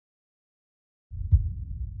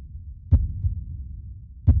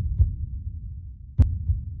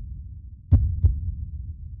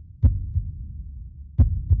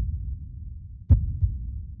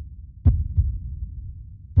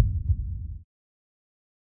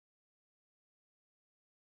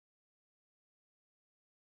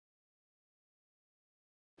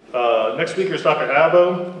Next speaker is Dr.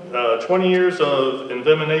 Abo. 20 years of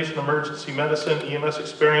envenomation emergency medicine EMS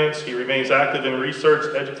experience. He remains active in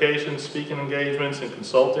research, education, speaking engagements, and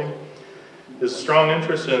consulting. His strong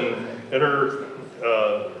interest in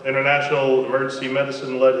international emergency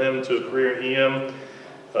medicine led him to a career in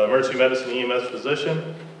emergency medicine EMS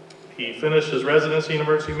physician. He finished his residency in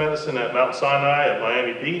emergency medicine at Mount Sinai at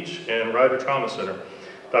Miami Beach and Ryder Trauma Center.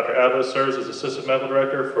 Dr. Abo serves as Assistant Medical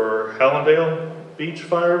Director for Hallandale Beach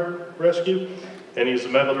Fire Rescue, and he's the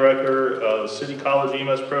Medical Director of City College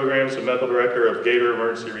EMS Programs and Medical Director of Gator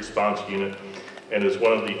Emergency Response Unit, and is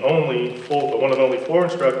one of only 4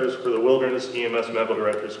 instructors for the Wilderness EMS Medical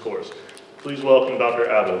Directors course. Please welcome Dr.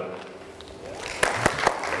 Abo.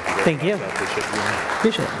 Thank you.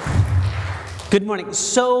 Appreciate it. Good morning.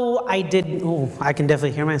 So I can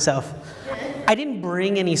definitely hear myself. I didn't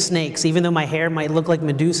bring any snakes, even though my hair might look like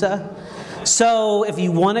Medusa. So if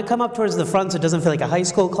you want to come up towards the front so it doesn't feel like a high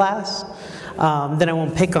school class, then I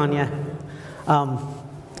won't pick on you.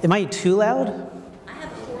 Am I too loud? I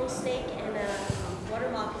have a coral snake and a water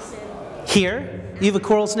moccasin. Here? You have a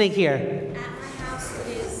coral snake here? At my house, it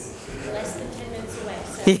is less than 10 minutes away.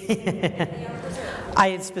 So they are preserved.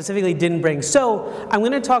 I specifically didn't bring. So I'm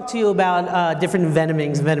going to talk to you about different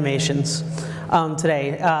venomations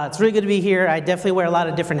today. It's really good to be here. I definitely wear a lot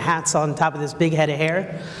of different hats on top of this big head of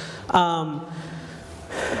hair.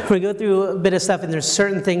 We're going to go through a bit of stuff, and there's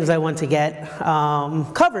certain things I want to get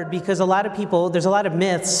covered because a lot of people, there's a lot of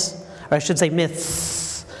myths, or I should say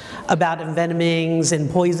myths, about envenomings and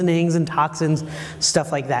poisonings and toxins,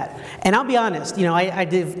 stuff like that. And I'll be honest, you know, I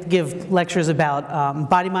did give lectures about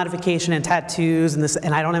body modification and tattoos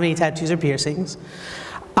and I don't have any tattoos or piercings.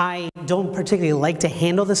 I don't particularly like to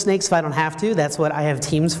handle the snakes if I don't have to. That's what I have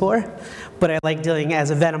teams for. But I like dealing as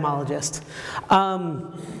a venomologist.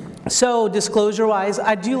 So disclosure-wise,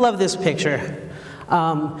 I do love this picture.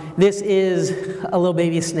 This is a little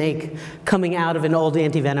baby snake coming out of an old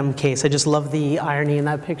anti-venom case. I just love the irony in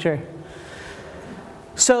that picture.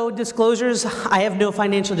 So disclosures, I have no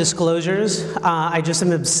financial disclosures. I just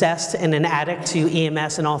am obsessed and an addict to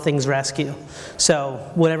EMS and all things rescue.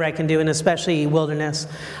 So whatever I can do, and especially wilderness.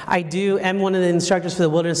 I am one of the instructors for the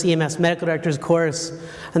Wilderness EMS Medical Directors course.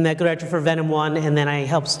 I'm Medical Director for Venom 1, and then I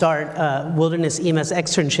helped start a Wilderness EMS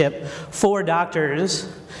externship for doctors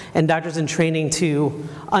and doctors in training to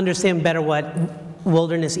understand better what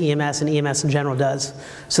Wilderness EMS and EMS in general does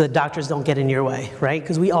so that doctors don't get in your way, right?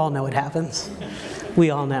 Because we all know what happens. We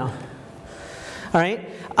all know. All right.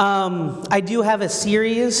 I do have a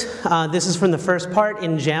series. This is from the first part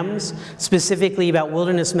in GEMS, specifically about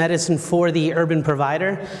wilderness medicine for the urban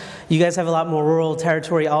provider. You guys have a lot more rural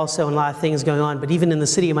territory also and a lot of things going on, but even in the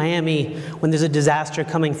city of Miami, when there's a disaster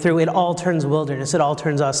coming through, it all turns wilderness, it all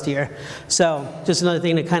turns austere. So just another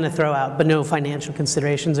thing to kind of throw out, but no financial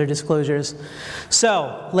considerations or disclosures.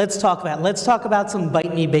 So let's talk about some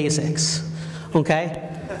bite me basics, okay?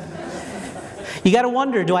 You got to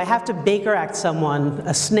wonder, do I have to Baker Act someone,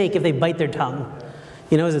 a snake, if they bite their tongue?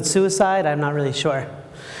 You know, is it suicide? I'm not really sure.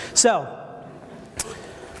 So,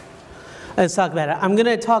 let's talk about it. I'm going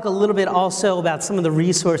to talk a little bit also about some of the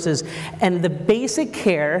resources and the basic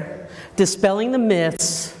care, dispelling the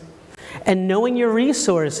myths, and knowing your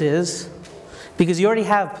resources, because you already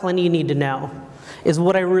have plenty you need to know, is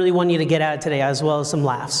what I really want you to get out of today, as well as some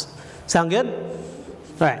laughs. Sound good?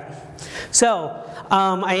 All right. So,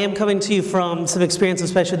 I am coming to you from some experience,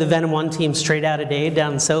 especially the Venom 1 team straight out of Dade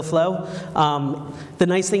down in SoFlo. The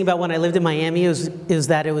nice thing about when I lived in Miami is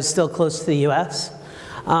that it was still close to the US.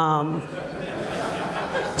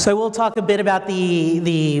 So I will talk a bit about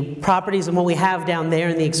the properties and what we have down there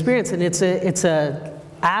and the experience, and it's a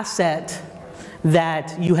asset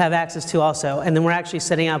that you have access to also. And then we're actually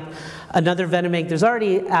setting up another venom bank. There's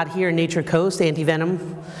already out here in Nature Coast,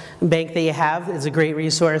 anti-venom bank that you have. It's a great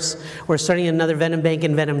resource. We're starting another venom bank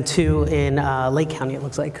in Venom 2 in Lake County, it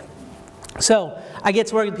looks like. So I get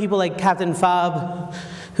to work with people like Captain Fob,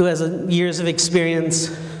 who has years of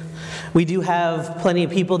experience. We do have plenty of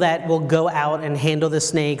people that will go out and handle the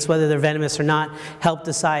snakes, whether they're venomous or not, help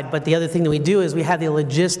decide. But the other thing that we do is we have the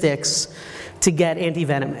logistics to get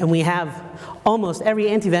anti-venom. And we have almost every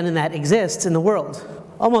anti-venom that exists in the world.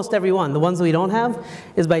 Almost every one. The ones that we don't have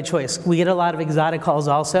is by choice. We get a lot of exotic calls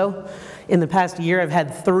also. In the past year, I've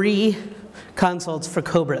had 3 consults for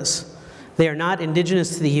cobras. They are not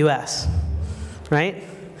indigenous to the US, right?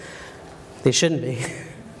 They shouldn't be.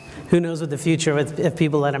 Who knows what the future if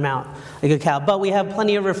people let them out, like a cow. But we have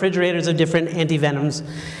plenty of refrigerators of different anti-venoms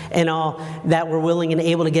and all that we're willing and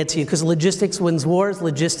able to get to, because logistics wins wars,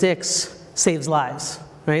 logistics saves lives,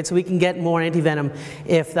 right? So we can get more antivenom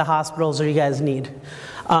if the hospitals or you guys need.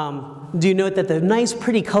 Do you note that the nice,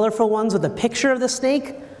 pretty, colorful ones with a picture of the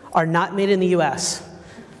snake are not made in the US?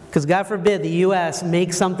 Because God forbid the US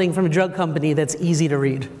makes something from a drug company that's easy to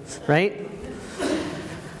read, right?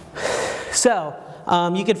 So,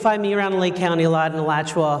 you can find me around Lake County a lot in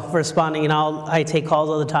Alachua for responding, and I take calls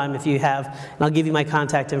all the time if you have, and I'll give you my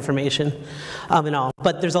contact information and all.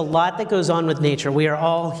 But there's a lot that goes on with nature. We are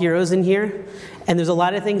all heroes in here, and there's a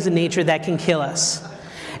lot of things in nature that can kill us.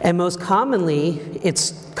 And most commonly,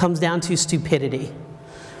 it comes down to stupidity,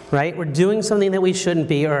 right? We're doing something that we shouldn't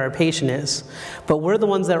be, or our patient is, but we're the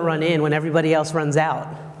ones that run in when everybody else runs out,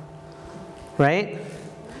 right?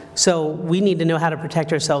 So we need to know how to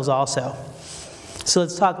protect ourselves also. So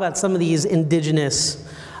let's talk about some of these indigenous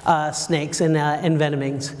snakes and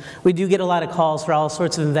envenomings. We do get a lot of calls for all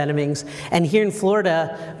sorts of envenomings. And here in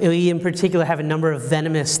Florida, we in particular have a number of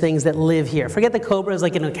venomous things that live here. Forget the cobras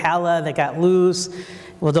like in Ocala that got loose.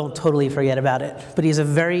 Well, don't totally forget about it. But he's a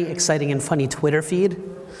very exciting and funny Twitter feed,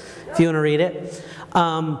 if you want to read it.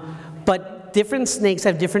 But different snakes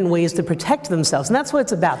have different ways to protect themselves. And that's what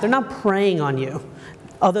it's about. They're not preying on you.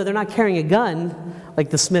 Although they're not carrying a gun,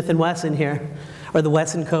 like the Smith & Wesson here, or the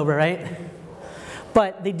Wesson Cobra, right?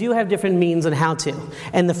 But they do have different means on how to.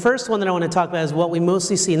 And the first one that I want to talk about is what we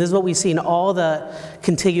mostly see, and this is what we see in all the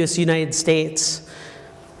contiguous United States.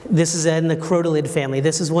 This is in the crotolid family.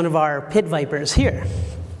 This is one of our pit vipers here,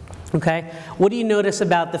 okay? What do you notice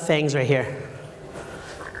about the fangs right here?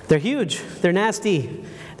 They're huge, they're nasty,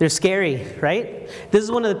 they're scary, right? This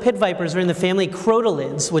is one of the pit vipers. They're in the family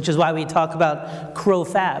crotolids, which is why we talk about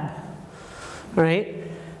crofab, right?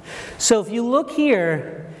 So if you look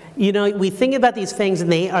here, you know, we think about these fangs,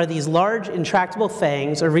 and they are these large intractable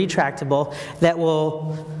fangs, or retractable, that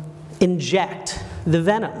will inject the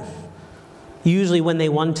venom, usually when they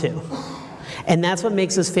want to. And that's what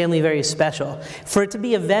makes this family very special. For it to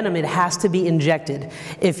be a venom, it has to be injected.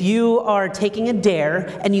 If you are taking a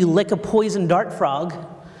dare and you lick a poison dart frog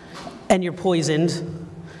and you're poisoned,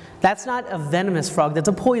 that's not a venomous frog, that's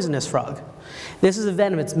a poisonous frog. This is a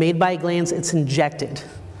venom, it's made by glands, it's injected.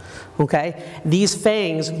 Okay? These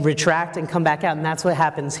fangs retract and come back out, and that's what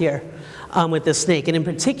happens here with this snake. And in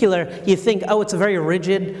particular, you think, oh, it's a very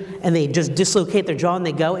rigid, and they just dislocate their jaw and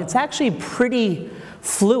they go. It's actually pretty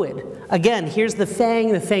fluid. Again, here's the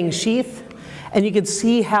fang sheath, and you can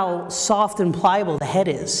see how soft and pliable the head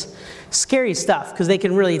is. Scary stuff, because they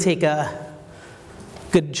can really take a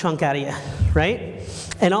good chunk out of you, right?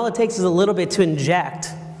 And all it takes is a little bit to inject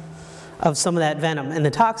of some of that venom and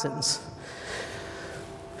the toxins.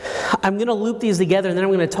 I'm going to loop these together, and then I'm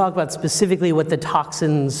going to talk about specifically what the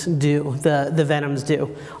toxins do, the venoms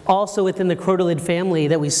do. Also within the crotolid family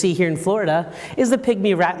that we see here in Florida is the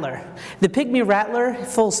pygmy rattler. The pygmy rattler,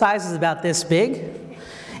 full size, is about this big.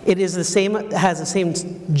 It is the same, has the same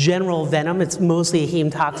general venom. It's mostly a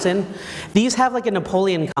heme toxin. These have like a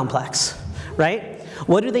Napoleon complex, right?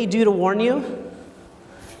 What do they do to warn you?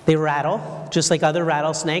 They rattle, just like other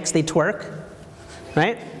rattlesnakes. They twerk,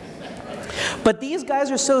 right? But these guys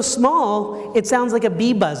are so small, it sounds like a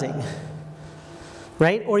bee buzzing,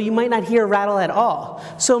 right? Or you might not hear a rattle at all.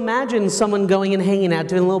 So imagine someone going and hanging out,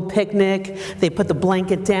 doing a little picnic, they put the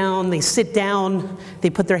blanket down, they sit down, they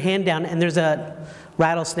put their hand down, and there's a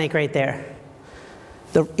rattlesnake right there.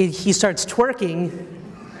 He starts twerking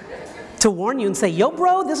to warn you and say, yo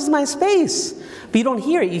bro, this is my space. But you don't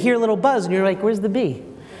hear it, you hear a little buzz, and you're like, where's the bee?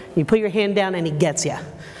 You put your hand down and he gets you.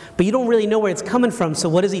 But you don't really know where it's coming from, so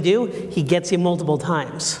what does he do? He gets you multiple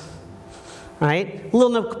times, right? A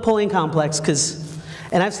little Napoleon complex,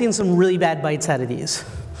 and I've seen some really bad bites out of these,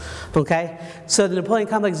 okay? So the Napoleon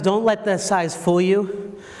complex, don't let the size fool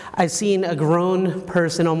you. I've seen a grown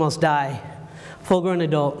person almost die, full-grown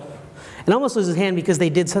adult, and almost lose his hand because they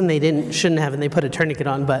did something they shouldn't have, and they put a tourniquet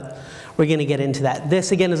on, but we're gonna get into that.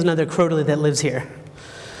 This, again, is another crotolid that lives here.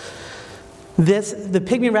 The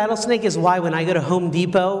pygmy rattlesnake is why when I go to Home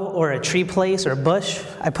Depot or a tree place or a bush,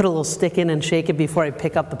 I put a little stick in and shake it before I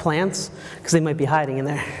pick up the plants, because they might be hiding in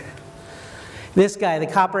there. This guy, the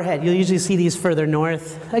copperhead, you'll usually see these further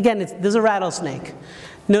north. Again, there's a rattlesnake.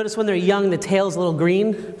 Notice when they're young, the tail's a little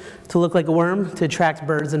green to look like a worm, to attract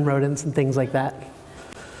birds and rodents and things like that.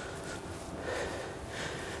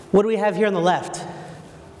 What do we have here on the left?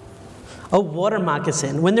 A water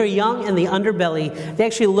moccasin. When they're young and the underbelly, they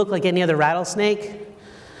actually look like any other rattlesnake.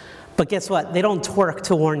 But guess what? They don't twerk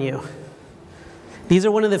to warn you. These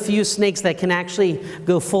are one of the few snakes that can actually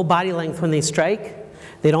go full body length when they strike.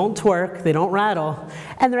 They don't twerk, they don't rattle,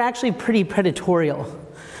 and they're actually pretty predatorial.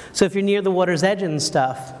 So if you're near the water's edge and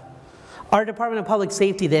stuff, Our Department of Public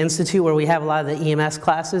Safety, the institute where we have a lot of the EMS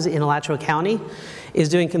classes in Alachua County, is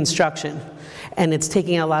doing construction. And it's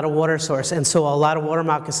taking out a lot of water source. And so a lot of water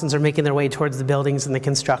moccasins are making their way towards the buildings and the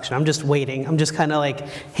construction. I'm just waiting. I'm just kind of like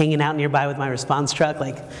hanging out nearby with my response truck,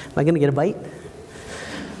 like, am I gonna get a bite?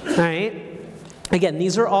 All right. Again,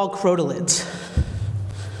 these are all crotalids.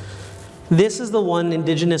 This is the one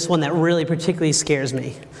indigenous one that really particularly scares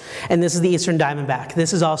me. And this is the eastern diamondback.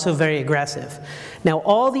 This is also very aggressive. Now,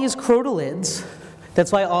 all these crotalids,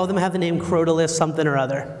 that's why all of them have the name crotalus something or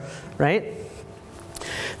other, right?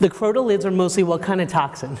 The crotalids are mostly what kind of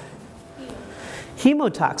toxin?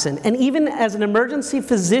 Hemotoxin. And even as an emergency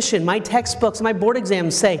physician, my textbooks, my board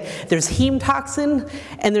exams say there's heme toxin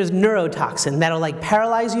and there's neurotoxin that'll like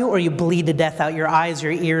paralyze you or you bleed to death out your eyes,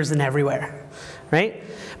 your ears, and everywhere, right?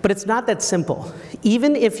 But it's not that simple.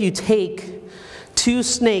 Even if you take two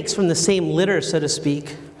snakes from the same litter, so to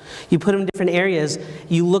speak, you put them in different areas,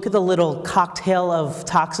 you look at the little cocktail of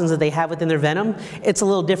toxins that they have within their venom, it's a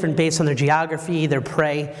little different based on their geography, their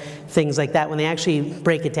prey, things like that when they actually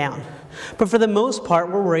break it down. But for the most part,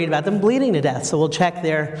 we're worried about them bleeding to death, so we'll check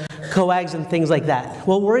their coags and things like that.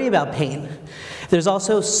 We'll worry about pain. There's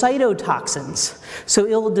also cytotoxins, so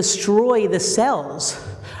it will destroy the cells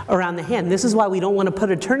around the hand. This is why we don't want to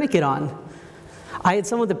put a tourniquet on. I had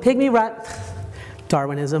someone with a pygmy rat,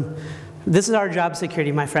 Darwinism. This is our job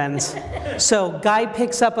security, my friends. So guy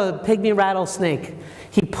picks up a pygmy rattlesnake.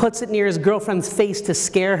 He puts it near his girlfriend's face to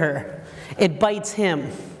scare her. It bites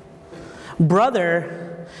him.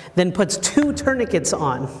 Brother then puts 2 tourniquets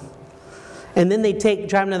on. And then they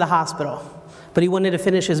drive him to the hospital. But he wanted to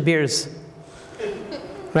finish his beers.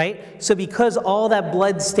 Right? So because all that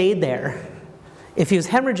blood stayed there, if he was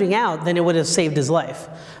hemorrhaging out, then it would have saved his life.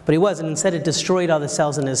 But he wasn't. Instead, it destroyed all the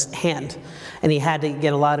cells in his hand. And he had to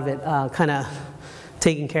get a lot of it kind of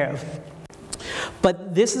taken care of.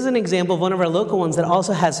 But this is an example of one of our local ones that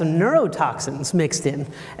also has some neurotoxins mixed in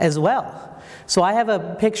as well. So I have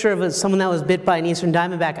a picture of someone that was bit by an eastern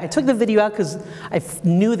diamondback. I took the video out because I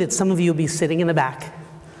knew that some of you would be sitting in the back.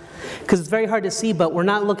 Because it's very hard to see, but we're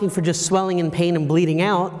not looking for just swelling and pain and bleeding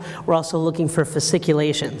out. We're also looking for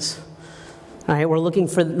fasciculations. All right, we're looking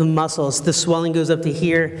for the muscles. The swelling goes up to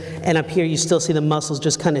here, and up here you still see the muscles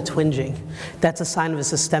just kind of twinging. That's a sign of a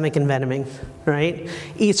systemic envenoming, right?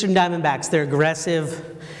 Eastern diamondbacks, they're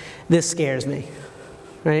aggressive. This scares me,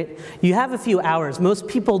 right? You have a few hours. Most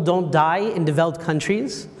people don't die in developed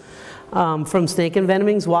countries from snake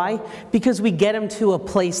envenomings. Why? Because we get them to a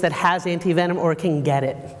place that has antivenom or can get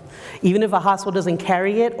it. Even if a hospital doesn't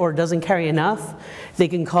carry it or doesn't carry enough, they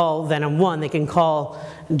can call Venom 1, they can call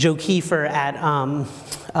Joe Kiefer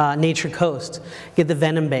at Nature Coast, get the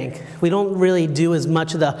venom bank. We don't really do as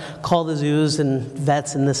much of the call the zoos and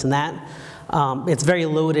vets and this and that. It's very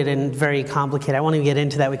loaded and very complicated. I won't even get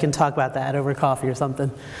into that. We can talk about that over coffee or something.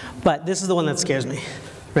 But this is the one that scares me,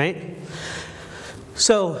 right?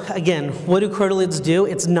 So again, what do crotalids do?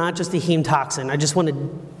 It's not just a heme toxin. I just want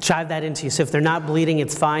to drive that into you. So if they're not bleeding,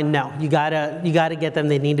 it's fine. No, you gotta get them.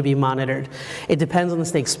 They need to be monitored. It depends on the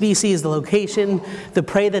snake species, the location, the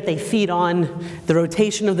prey that they feed on, the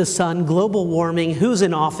rotation of the sun, global warming, who's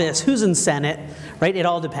in office, who's in Senate, right? It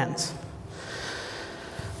all depends.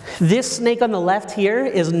 This snake on the left here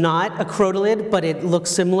is not a crotalid, but it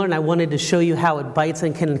looks similar, and I wanted to show you how it bites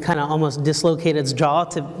and can kind of almost dislocate its jaw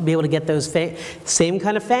to be able to get those same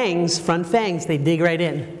kind of fangs, front fangs, they dig right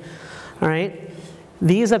in. All right?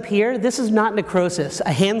 These up here, this is not necrosis.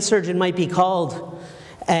 A hand surgeon might be called,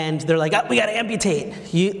 and they're like, oh, we got to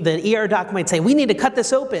amputate. The ER doc might say, we need to cut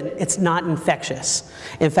this open. It's not infectious.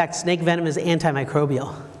 In fact, snake venom is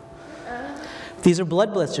antimicrobial. These are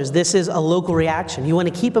blood blisters. This is a local reaction. You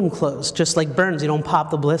want to keep them closed, just like burns. You don't pop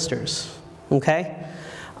the blisters, okay?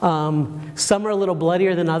 Some are a little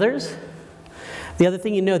bloodier than others. The other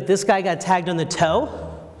thing you note, this guy got tagged on the toe,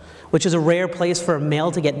 which is a rare place for a male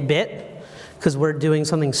to get bit, because we're doing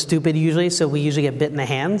something stupid usually, so we usually get bit in the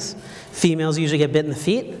hands. Females usually get bit in the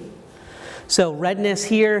feet. So redness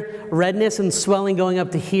here, redness and swelling going up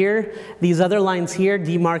to here. These other lines here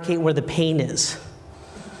demarcate where the pain is.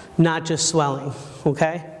 Not just swelling,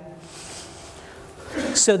 okay?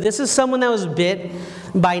 So this is someone that was bit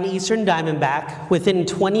by an eastern diamondback. Within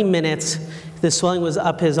 20 minutes, the swelling was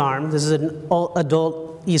up his arm. This is an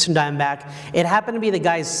adult eastern diamondback. It happened to be the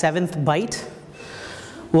guy's 7th bite.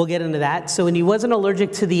 We'll get into that. So when he wasn't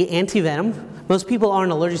allergic to the antivenom, most people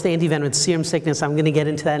aren't allergic to antivenom, it's serum sickness. I'm gonna get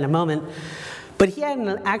into that in a moment. But he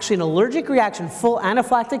had actually an allergic reaction, full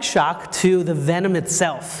anaphylactic shock to the venom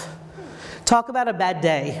itself. Talk about a bad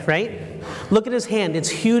day, right? Look at his hand, it's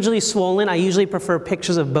hugely swollen. I usually prefer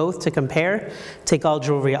pictures of both to compare. Take all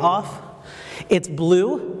jewelry off. It's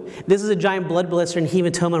blue. this is a giant blood blister and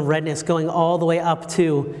hematoma and redness going all the way up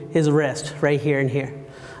to his wrist, right here and here.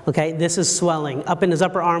 Okay, this is swelling. Up in his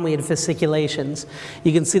upper arm, we had fasciculations.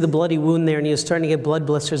 You can see the bloody wound there, and he was starting to get blood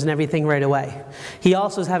blisters and everything right away. He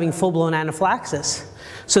also was having full-blown anaphylaxis.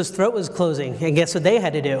 So his throat was closing, and guess what they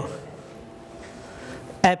had to do?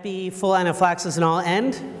 Epi, full anaphylaxis and all,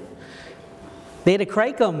 and they had to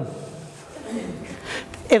crike him.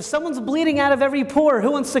 If someone's bleeding out of every pore,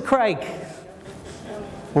 who wants to crike?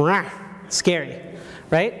 Scary,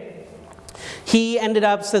 right? He ended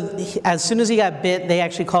up, so as soon as he got bit, they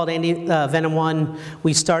actually called Venom 1.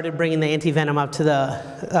 We started bringing the anti-venom up to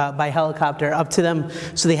the, by helicopter up to them,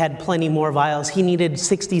 so they had plenty more vials. He needed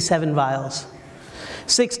 67 vials.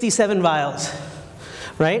 67 vials,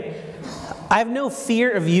 right? I have no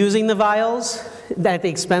fear of using the vials at the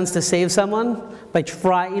expense to save someone by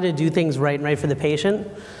trying to do things right for the patient.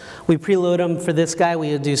 We preload them for this guy.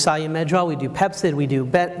 We do Solumedrol, we do Pepsid, we do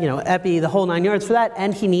Epi, the whole 9 yards for that,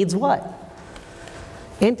 and he needs what?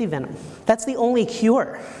 Antivenom. That's the only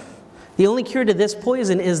cure. The only cure to this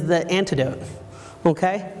poison is the antidote,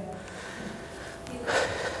 okay?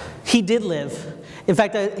 He did live. In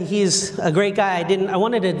fact, he's a great guy. I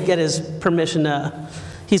wanted to get his permission to,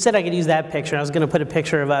 he said I could use that picture. I was going to put a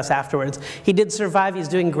picture of us afterwards. He did survive. He's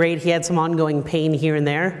doing great. He had some ongoing pain here and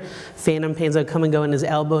there. Phantom pains that would come and go in his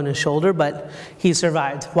elbow and his shoulder, but he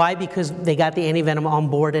survived. Why? Because they got the antivenom on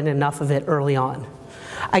board and enough of it early on.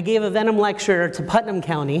 I gave a venom lecture to Putnam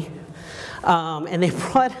County, and they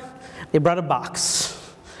brought a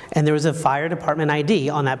box, and there was a fire department ID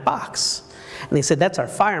on that box. And they said, that's our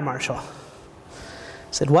fire marshal.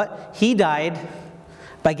 I said, what? He died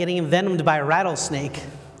by getting envenomed by a rattlesnake,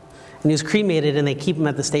 and he was cremated, and they keep him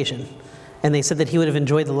at the station. And they said that he would have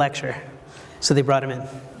enjoyed the lecture, so they brought him in.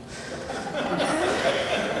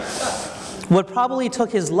 What probably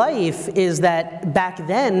took his life is that back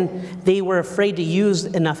then, they were afraid to use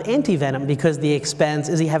enough antivenom because the expense,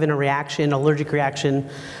 is he having a reaction, allergic reaction,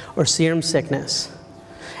 or serum sickness?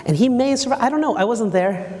 And he may survive, I don't know, I wasn't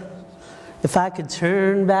there. If I could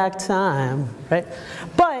turn back time, right?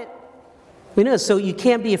 But, we know, so you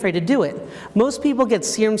can't be afraid to do it. Most people get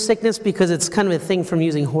serum sickness because it's kind of a thing from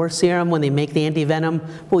using horse serum when they make the antivenom,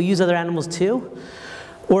 but we use other animals too.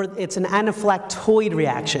 Or it's an anaphylactoid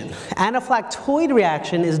reaction. Anaphylactoid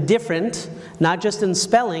reaction is different, not just in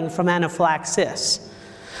spelling, from anaphylaxis.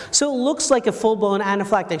 So it looks like a full-blown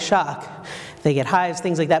anaphylactic shock. They get hives,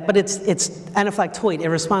 things like that, but it's anaphylactoid. It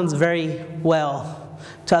responds very well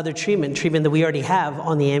to other treatment that we already have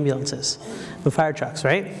on the ambulances, the fire trucks,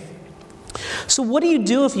 right? So what do you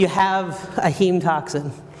do if you have a heme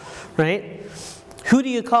toxin, right? Who do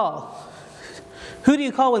you call? Who do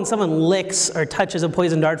you call when someone licks or touches a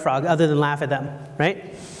poison dart frog other than laugh at them,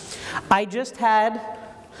 right? I just had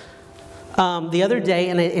the other day,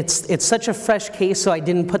 and it's such a fresh case, so I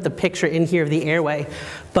didn't put the picture in here of the airway,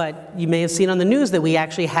 but you may have seen on the news that we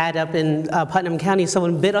actually had up in Putnam County,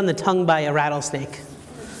 someone bit on the tongue by a rattlesnake.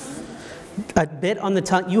 A bit on the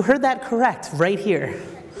tongue, you heard that correct, right here.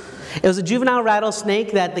 It was a juvenile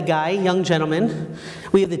rattlesnake that the guy, young gentleman,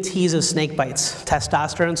 we have the T's of snake bites,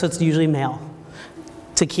 testosterone, so it's usually male.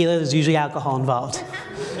 Tequila, there's usually alcohol involved.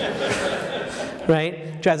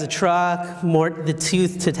 Right? Drives a truck, more the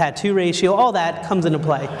tooth to tattoo ratio, all that comes into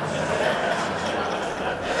play.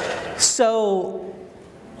 So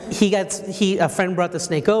a friend brought the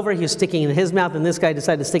snake over, he was sticking it in his mouth, and this guy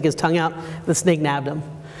decided to stick his tongue out, the snake nabbed him.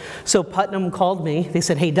 So Putnam called me, they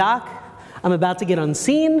said, hey doc, I'm about to get on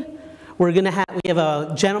scene. We have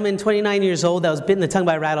a gentleman, 29 years old, that was bitten in the tongue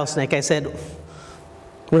by a rattlesnake. I said,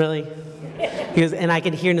 really? He goes, and I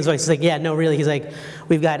could hear in his voice, he's like, yeah, no, really. He's like,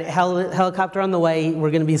 we've got a helicopter on the way.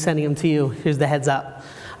 We're going to be sending him to you. Here's the heads up.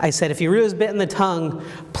 I said, if he really was bit in the tongue,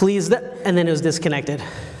 please, and then it was disconnected.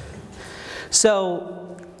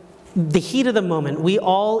 So the heat of the moment, we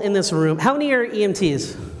all in this room, how many are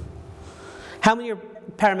EMTs? How many are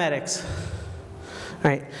paramedics? All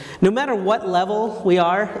right. No matter what level we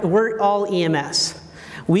are, we're all EMS.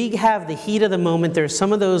 We have the heat of the moment. There's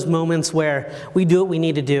some of those moments where we do what we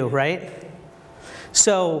need to do, right?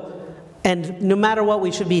 So, and no matter what,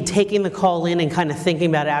 we should be taking the call in and kind of thinking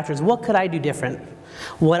about it afterwards. What could I do different?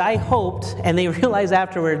 What I hoped, and they realized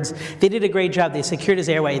afterwards, they did a great job. They secured his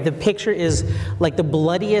airway. The picture is like the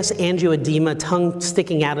bloodiest angioedema, tongue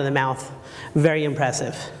sticking out of the mouth. Very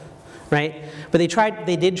impressive, right? But they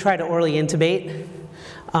did try to orally intubate.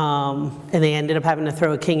 And they ended up having to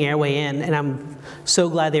throw a king airway in, and I'm so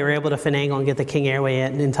glad they were able to finagle and get the king airway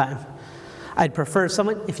in time. I'd prefer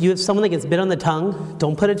if you have someone that gets bit on the tongue,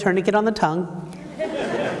 don't put a tourniquet on the tongue,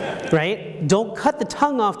 right? Don't cut the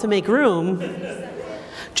tongue off to make room.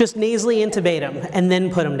 Just nasally intubate him and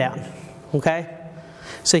then put him down, okay?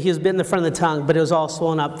 So he was bit in the front of the tongue, but it was all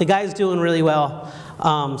swollen up. The guy's doing really well.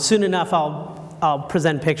 Soon enough, I'll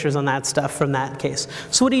present pictures on that stuff from that case.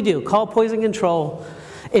 So what do? Call poison control.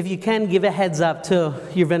 If you can, give a heads up to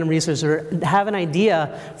your venom researcher. Have an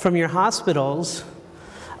idea from your hospitals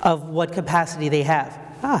of what capacity they have.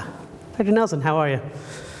 Dr. Nelson, how are you?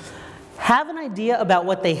 Have an idea about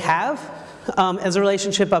what they have as a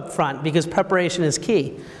relationship up front, because preparation is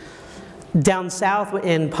key. Down south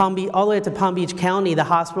in Palm Beach, all the way up to Palm Beach County, the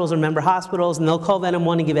hospitals are member hospitals, and they'll call Venom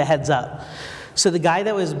 1 and give a heads up. So the guy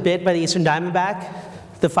that was bit by the Eastern Diamondback,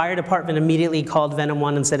 the fire department immediately called Venom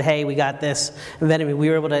 1 and said, hey, we got this venom. We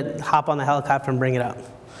were able to hop on the helicopter and bring it up,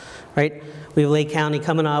 right? We have Lake County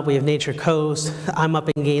coming up, we have Nature Coast, I'm up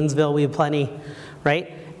in Gainesville, we have plenty,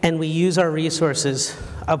 right? And we use our resources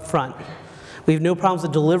up front. We have no problems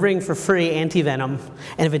with delivering for free anti-venom,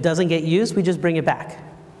 and if it doesn't get used, we just bring it back,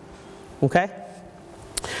 okay?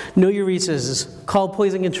 Know your resources, call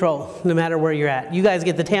poison control, no matter where you're at. You guys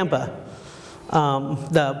get the Tampa,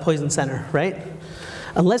 the poison center, right?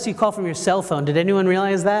 Unless you call from your cell phone. Did anyone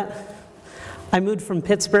realize that? I moved from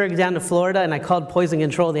Pittsburgh down to Florida, and I called poison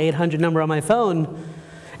control, the 800 number on my phone,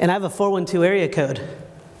 and I have a 412 area code.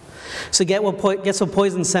 So guess what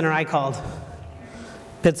poison center I called?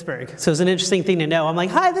 Pittsburgh. So it's an interesting thing to know. I'm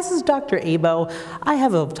like, hi, this is Dr. Abo. I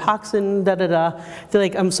have a toxin, da-da-da. They're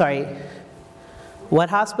like, I'm sorry, what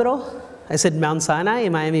hospital? I said, Mount Sinai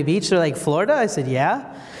in Miami Beach. They're like, Florida? I said,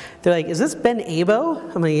 yeah. They're like, is this Ben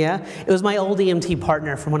Abo? I'm like, yeah. It was my old EMT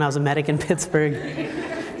partner from when I was a medic in Pittsburgh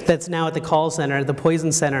that's now at the call center, the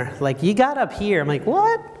poison center. Like, you got up here. I'm like,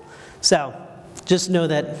 what? So just know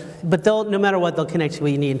that, but no matter what, they'll connect you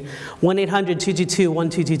what you need.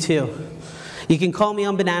 1-800-222-1222. You can call me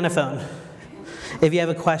on banana phone if you have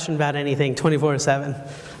a question about anything, 24/7,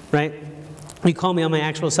 right? You call me on my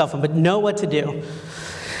actual cell phone, but know what to do.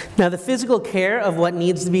 Now, the physical care of what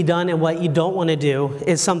needs to be done and what you don't want to do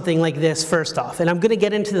is something like this, first off. And I'm going to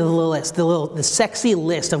get into the list, the sexy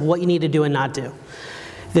list of what you need to do and not do.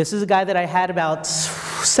 This is a guy that I had about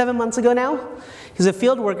 7 months ago now. He's a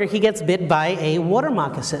field worker. He gets bit by a water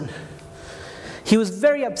moccasin. He was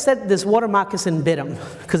very upset this water moccasin bit him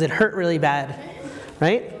because it hurt really bad,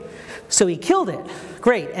 right? So he killed it.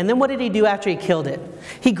 Great. And then what did he do after he killed it?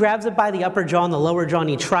 He grabs it by the upper jaw and the lower jaw, and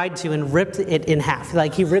he tried to and ripped it in half.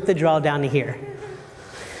 Like, he ripped the jaw down to here.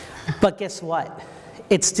 But guess what?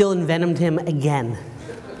 It still envenomed him again.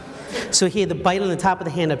 So he had the bite on the top of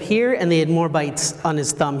the hand up here, and they had more bites on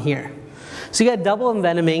his thumb here. So you got double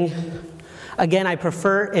envenoming. Again, I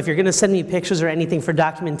prefer, if you're going to send me pictures or anything for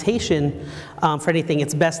documentation, for anything,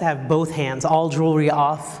 it's best to have both hands, all jewelry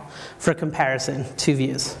off, for comparison, 2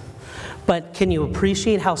 views. But can you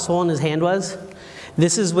appreciate how swollen his hand was?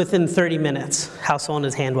 This is within 30 minutes, how swollen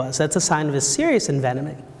his hand was. That's a sign of a serious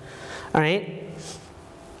envenoming, all right?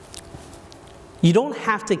 You don't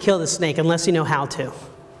have to kill the snake unless you know how to.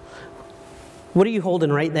 What are you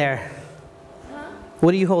holding right there?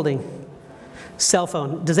 What are you holding? Cell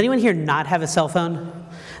phone. Does anyone here not have a cell phone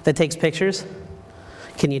that takes pictures?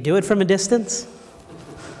 Can you do it from a distance?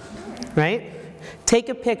 Right? Take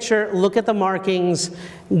a picture, look at the markings,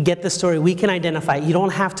 get the story. We can identify it. You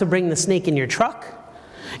don't have to bring the snake in your truck.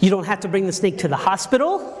 You don't have to bring the snake to the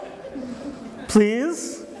hospital.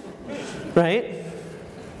 Please. Right?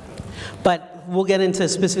 But we'll get into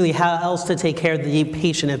specifically how else to take care of the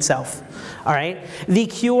patient itself. All right? The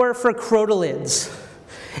cure for crotalids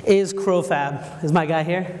is Crofab. Is my guy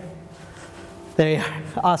here? There you are.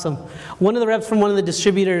 Awesome. One of the reps from one of the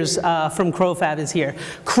distributors from Crofab is here.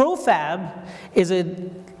 Crofab is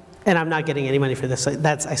and I'm not getting any money for this.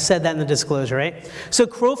 I said that in the disclosure, right? So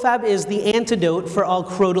Crofab is the antidote for all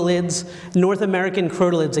crotalids, North American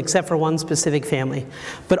crotalids, except for one specific family.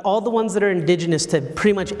 But all the ones that are indigenous to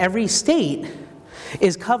pretty much every state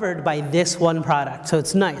is covered by this one product. So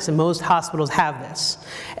it's nice, and most hospitals have this.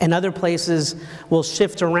 And other places will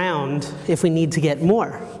shift around if we need to get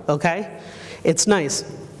more, okay? It's nice.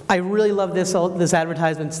 I really love this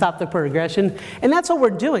advertisement, stop the progression, and that's what we're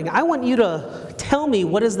doing. I want you to tell me,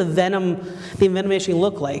 what does the envenomation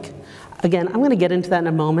look like? Again, I'm gonna get into that in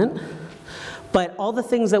a moment, but all the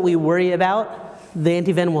things that we worry about, the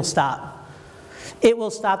antivenom will stop. It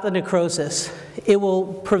will stop the necrosis. It will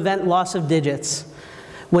prevent loss of digits.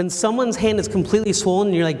 When someone's hand is completely swollen,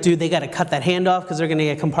 and you're like, dude, they gotta cut that hand off because they're gonna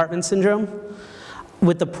get compartment syndrome.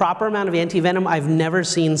 With the proper amount of antivenom, I've never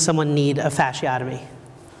seen someone need a fasciotomy.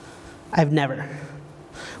 I've never,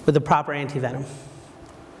 with the proper antivenom.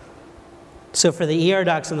 So for the ER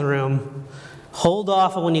docs in the room, hold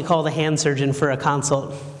off when you call the hand surgeon for a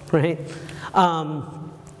consult, right?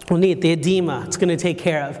 Well, neat, the edema, it's gonna take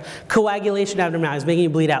care of. Coagulation abnormalities, making you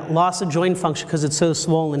bleed out. Loss of joint function because it's so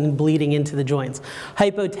swollen and bleeding into the joints.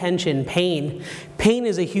 Hypotension, pain. Pain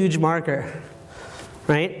is a huge marker,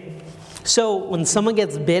 right? So when someone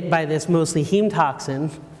gets bit by this mostly heme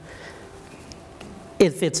toxin,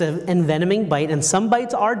 if it's an envenoming bite, and some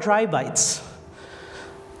bites are dry bites,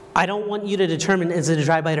 I don't want you to determine is it a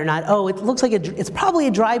dry bite or not. Oh, it looks like it's probably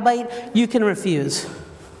a dry bite, you can refuse.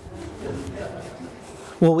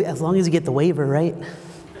 Well, as long as you get the waiver, right?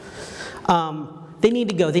 They need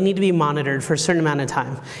to go. They need to be monitored for a certain amount of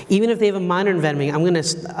time. Even if they have a minor envenoming, I'm going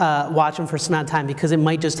to watch them for a certain amount of time because it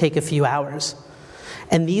might just take a few hours.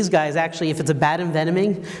 And these guys, actually, if it's a bad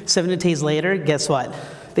envenoming, 7 days later, guess what?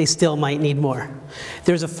 They still might need more.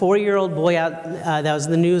 There's a 4-year-old boy out that was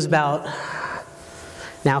in the news about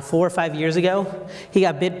now 4 or 5 years ago. He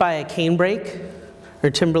got bit by a canebrake,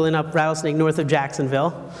 or Timberland up rattlesnake north of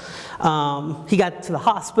Jacksonville. He got to the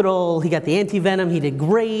hospital, he got the anti-venom, he did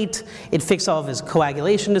great. It fixed all of his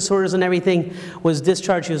coagulation disorders and everything. Was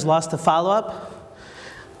discharged, he was lost to follow-up.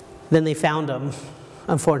 Then they found him,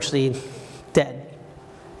 unfortunately, dead.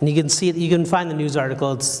 And you can see it, you can find the news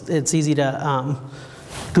article. It's easy to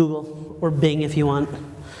Google, or Bing if you want.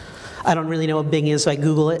 I don't really know what Bing is, so I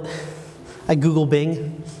Google it. I Google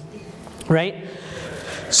Bing, right?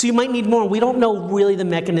 So you might need more. We don't know really the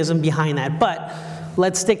mechanism behind that, but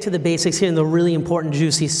let's stick to the basics here and the really important,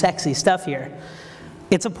 juicy, sexy stuff here.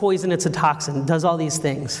 It's a poison, it's a toxin, it does all these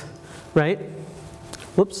things, right?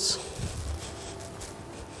 Whoops.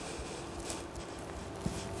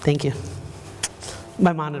 Thank you.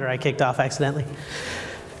 My monitor I kicked off accidentally.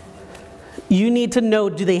 You need to know,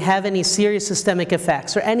 do they have any serious systemic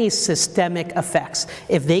effects or any systemic effects?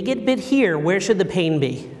 If they get bit here, where should the pain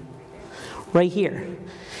be? Right here.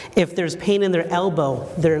 If there's pain in their elbow,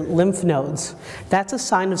 their lymph nodes, that's a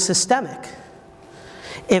sign of systemic.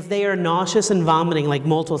 If they are nauseous and vomiting like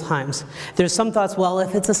multiple times, there's some thoughts, well,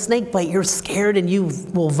 if it's a snake bite, you're scared and you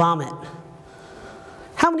will vomit.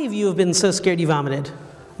 How many of you have been so scared you vomited?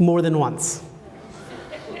 More than once.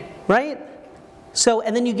 Right? So,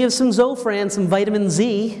 and then you give some Zofran, some vitamin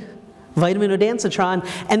Z, vitamin odansetron,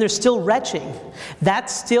 and they're still retching.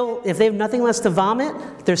 That's still, if they have nothing less to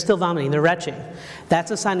vomit, they're still vomiting, they're retching.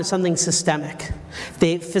 That's a sign of something systemic.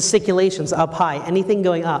 They fasciculations up high, anything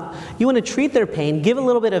going up. You want to treat their pain, give a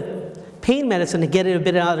little bit of pain medicine to get it a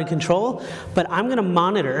bit out of control, but I'm going to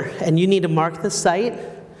monitor, and you need to mark the site,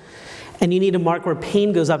 and you need to mark where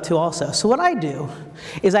pain goes up to also. So what I do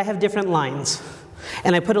is I have different lines.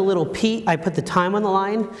 And I put a little P, I put the time on the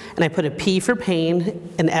line, and I put a P for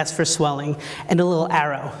pain, an S for swelling, and a little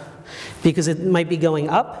arrow. Because it might be going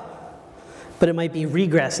up, but it might be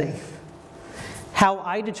regressing. How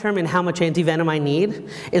I determine how much antivenom I need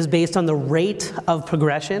is based on the rate of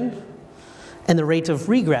progression and the rate of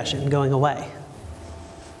regression going away.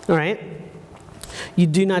 All right? You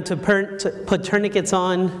do not to put tourniquets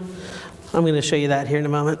on. I'm going to show you that here in a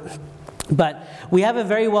moment. But we have a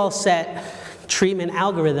very well set treatment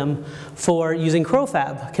algorithm for using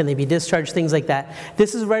CroFab. Can they be discharged, things like that.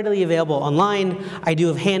 This is readily available online. I do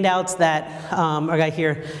have handouts that our guy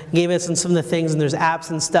here gave us and some of the things, and there's apps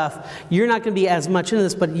and stuff. You're not going to be as much into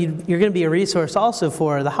this, but you're going to be a resource also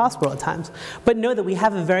for the hospital at times. But know that we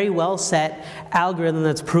have a very well set algorithm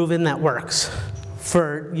that's proven that works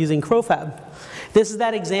for using CroFab. This is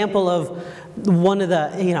that example of one of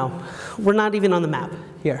the, we're not even on the map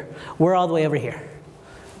here. We're all the way over here,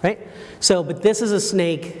 right? So, but this is a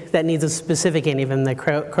snake that needs a specific antivenom that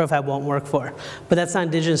CroFab won't work for. But that's not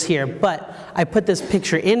indigenous here. But I put this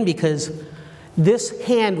picture in because this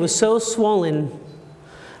hand was so swollen,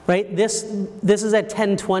 right? This is at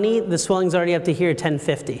 1020. The swelling's already up to here,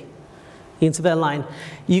 1050. You can see that line.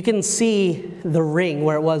 You can see the ring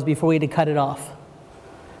where it was before we had to cut it off.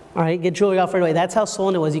 All right, get jewelry off right away. That's how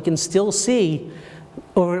swollen it was. You can still see,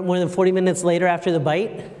 over more than 40 minutes later after the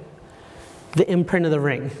bite, the imprint of the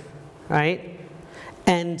ring. Right?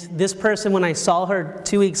 And this person, when I saw her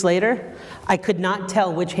 2 weeks later, I could not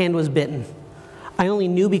tell which hand was bitten. I only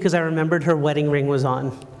knew because I remembered her wedding ring was on.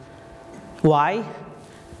 Why?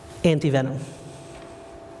 Antivenom.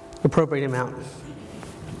 Appropriate amount.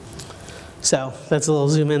 So that's a little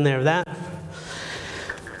zoom in there of that.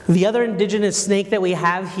 The other indigenous snake that we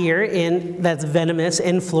have here that's venomous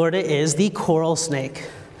in Florida is the coral snake.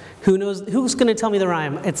 Who knows? Who's going to tell me the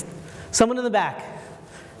rhyme? It's someone in the back.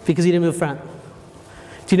 Because you didn't move front.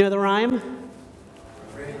 Do you know the rhyme?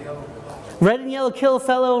 Red and yellow kill a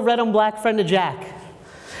fellow, red on black friend of Jack.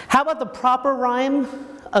 How about the proper rhyme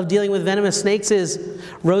of dealing with venomous snakes is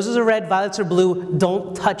roses are red, violets are blue,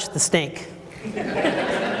 don't touch the snake.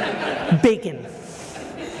 Bacon.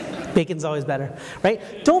 Bacon's always better,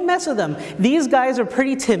 right? Don't mess with them. These guys are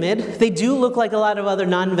pretty timid. They do look like a lot of other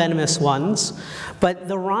non-venomous ones, but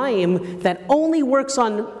the rime that only works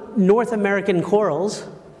on North American corals,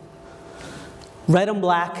 red on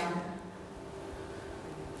black,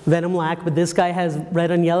 venom lac, but this guy has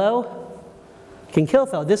red on yellow, can kill a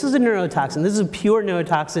fellow. This is a neurotoxin. This is a pure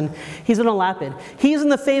neurotoxin. He's an elapid. He's in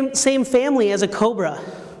the same family as a cobra,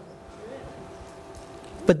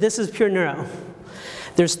 but this is pure neuro.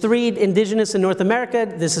 There's 3 indigenous in North America.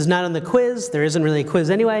 This is not on the quiz. There isn't really a quiz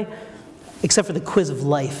anyway, except for the quiz of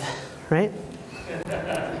life, right?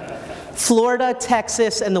 Florida,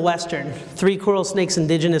 Texas, and the Western. 3 coral snakes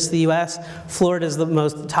indigenous to the US. Florida is the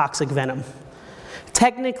most toxic venom.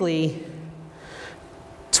 Technically,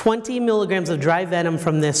 20 milligrams of dry venom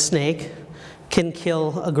from this snake can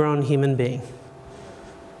kill a grown human being.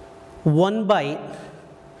 1 bite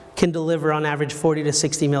can deliver on average 40 to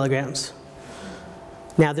 60 milligrams.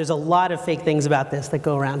 Now, there's a lot of fake things about this that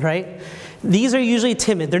go around, right? These are usually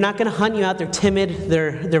timid. They're not going to hunt you out. They're timid.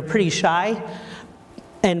 They're pretty shy.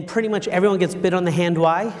 And pretty much everyone gets bit on the hand.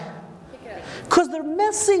 Why? Because they're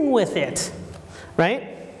messing with it,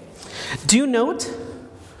 right? Do note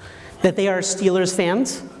that they are Steelers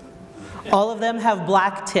fans. All of them have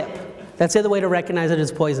black tip. That's the other way to recognize it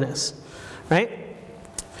as poisonous, right?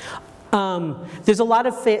 There's a lot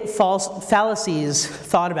of false fallacies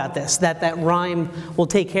thought about this, that rime will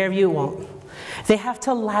take care of you. It won't. They have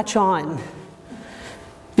to latch on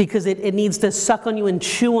because it needs to suck on you and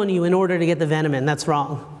chew on you in order to get the venom in. That's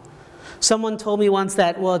wrong. Someone told me once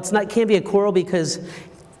that, well, can't be a coral because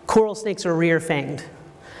coral snakes are rear-fanged.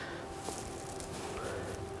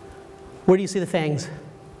 Where do you see the fangs?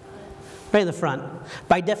 Right in the front.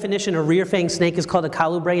 By definition, a rear-fanged snake is called a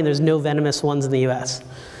colubre, and there's no venomous ones in the US.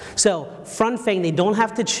 So, front fang, they don't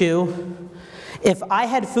have to chew. If I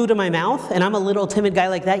had food in my mouth, and I'm a little timid guy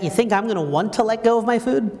like that, you think I'm going to want to let go of my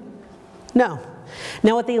food? No.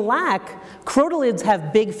 Now what they lack, crotalids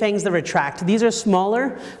have big fangs that retract. These are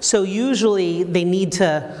smaller, so usually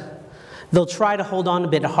they'll try to hold on a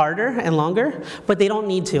bit harder and longer, but they don't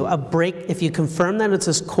need to. If you confirm that it's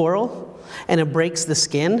a coral and it breaks the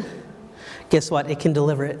skin, guess what? It can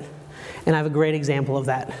deliver it. And I have a great example of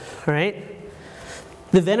that, all right?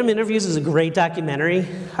 The Venom Interviews is a great documentary.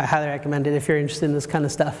 I highly recommend it if you're interested in this kind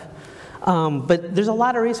of stuff. But there's a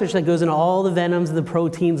lot of research that goes into all the venoms and the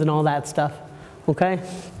proteins and all that stuff, okay?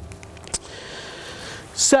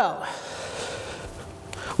 So,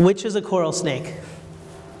 which is a coral snake?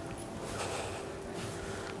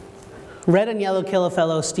 Red and yellow kill a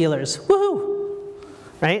fellow Steelers. Woohoo!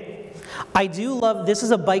 Right? I do love, this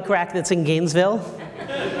is a bike rack that's in Gainesville.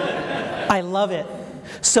 I love it.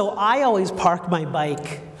 So I always park my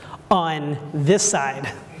bike on this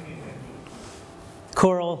side.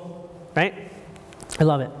 Coral, right? I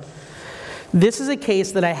love it. This is a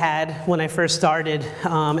case that I had when I first started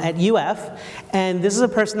at UF, and this is a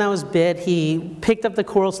person that was bit. He picked up the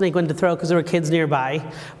coral snake, went to throw because there were kids nearby,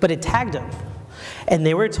 but it tagged him. And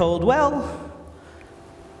they were told, well,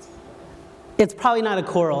 it's probably not a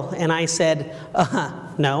coral. And I said,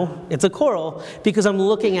 no, it's a coral because I'm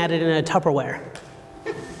looking at it in a Tupperware.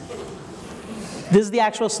 This is the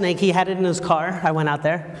actual snake. He had it in his car. I went out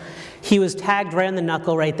there. He was tagged right on the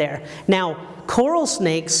knuckle right there. Now, coral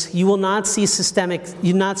snakes, you will not see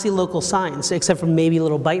you will not see local signs, except for maybe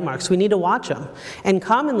little bite marks. We need to watch them. And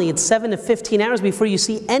commonly, it's 7 to 15 hours before you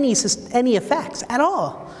see any effects at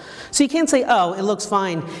all. So you can't say, oh, it looks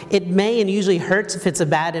fine. It may and usually hurts if it's a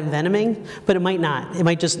bad envenoming, but it might not. It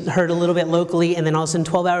might just hurt a little bit locally, and then all of a sudden,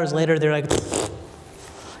 12 hours later, they're like,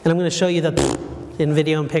 and I'm going to show you in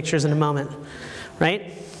video and pictures in a moment.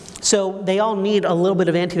 Right? So they all need a little bit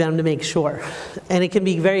of antivenom to make sure. And it can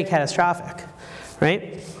be very catastrophic,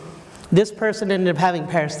 right? This person ended up having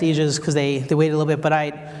paresthesias because they waited a little bit, but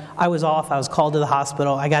I was off. I was called to the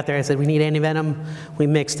hospital. I got there. I said, we need antivenom. We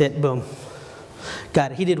mixed it. Boom.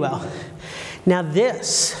 Got it. He did well. Now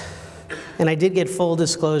this, and I did get full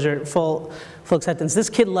disclosure, full acceptance.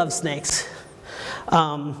 This kid loves snakes.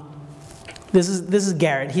 This is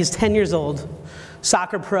Garrett. He's 10 years old.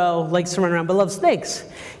 Soccer pro, likes to run around, but loves snakes.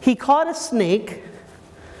 He caught a snake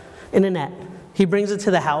in a net. He brings it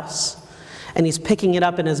to the house, and he's picking it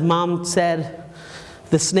up, and his mom said,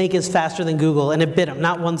 the snake is faster than Google, and it bit him,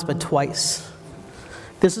 not once, but twice.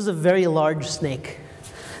 This is a very large snake.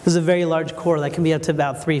 This is a very large coral that can be up to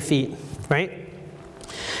about 3 feet, right?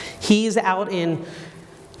 He's out in,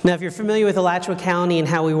 now if you're familiar with Alachua County and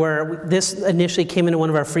how we were, this initially came into one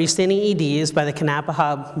of our freestanding EDs by the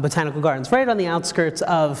Kanapahab Botanical Gardens, right on the outskirts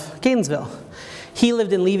of Gainesville. He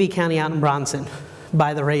lived in Levy County out in Bronson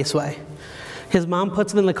by the raceway. His mom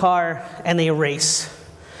puts him in the car and they race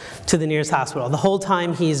to the nearest hospital. The whole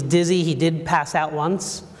time he's dizzy. He did pass out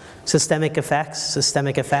once. Systemic effects,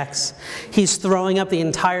 systemic effects. He's throwing up the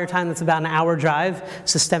entire time. That's about an hour drive.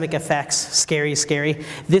 Systemic effects, scary, scary.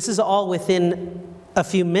 This is all within a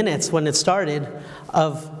few minutes when it started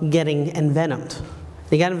of getting envenomed.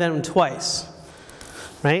 He got envenomed twice,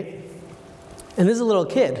 right? And this is a little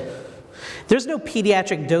kid. There's no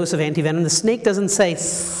pediatric dose of antivenom. The snake doesn't say,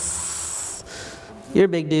 you're a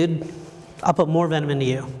big dude, I'll put more venom into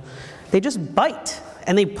you. They just bite,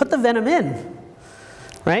 and they put the venom in,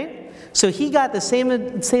 right? So he got the same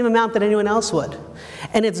amount that anyone else would.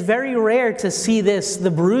 And it's very rare to see this,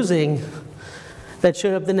 the bruising that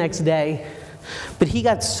showed up the next day. But he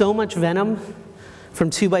got so much venom from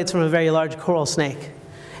 2 bites from a very large coral snake.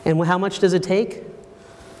 And how much does it take?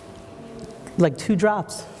 Like 2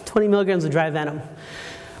 drops, 20 milligrams of dry venom.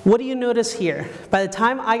 What do you notice here? By the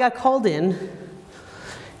time I got called in,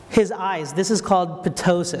 his eyes, this is called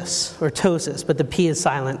ptosis, or ptosis, but the P is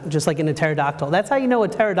silent, just like in a pterodactyl. That's how you know a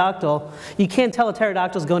pterodactyl. You can't tell a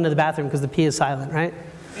pterodactyl's going to the bathroom because the P is silent, right?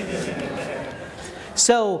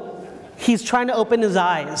 So he's trying to open his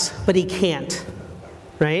eyes, but he can't,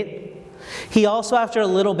 right? He also, after a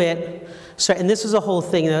little bit, and this is a whole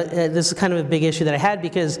thing, this is kind of a big issue that I had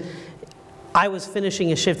because I was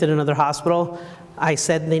finishing a shift at another hospital. I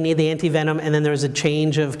said they need the antivenom, and then there was a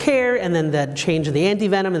change of care, and then the change of the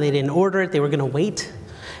antivenom, and they didn't order it. They were going to wait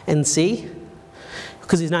and see,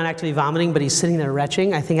 because he's not actually vomiting, but he's sitting there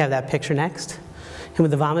retching. I think I have that picture next, him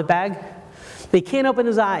with the vomit bag. They can't open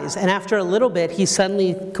his eyes, and after a little bit, he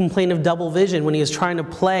suddenly complained of double vision when he was trying to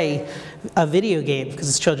play a video game, because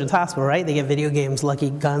it's Children's Hospital, right? They get video games,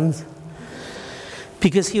 lucky guns.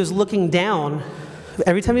 Because he was looking down.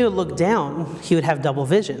 Every time he would look down, he would have double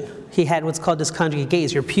vision. He had what's called disconjugate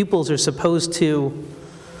gaze. Your pupils are supposed to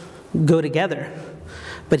go together.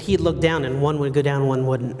 But he'd look down, and one would go down, one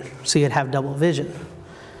wouldn't. So he'd have double vision.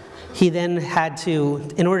 He then had to,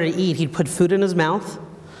 in order to eat, he'd put food in his mouth,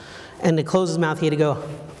 and to close his mouth, he had to go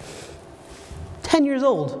 10 years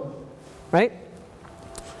old, right?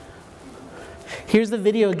 Here's the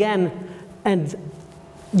video again, and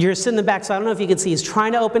you're sitting in the back, so I don't know if you can see. He's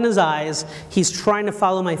trying to open his eyes. He's trying to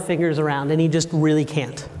follow my fingers around, and he just really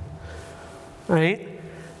can't. All right?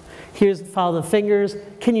 Here's follow the fingers.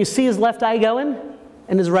 Can you see his left eye going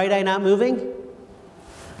and his right eye not moving?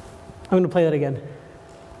 I'm going to play that again.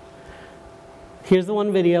 Here's the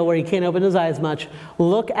one video where he can't open his eyes much.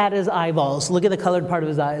 Look at his eyeballs. Look at the colored part of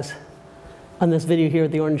his eyes on this video here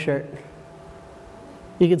with the orange shirt.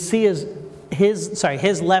 You can see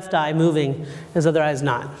his left eye moving, his other eye is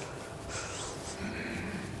not.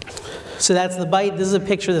 So that's the bite. This is a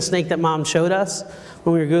picture of the snake that Mom showed us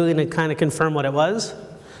when we were Googling to kind of confirm what it was.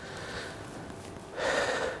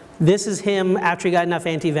 This is him after he got enough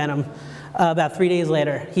antivenom. About 3 days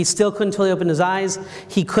later. He still couldn't totally open his eyes.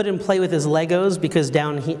 He couldn't play with his Legos because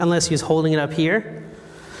unless he was holding it up here.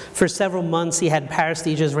 For several months he had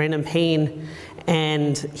paresthesias, random pain,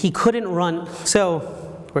 and he couldn't run. So,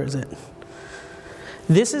 where is it?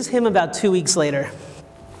 This is him about 2 weeks later.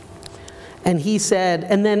 And he said,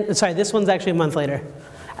 this one's actually a month later,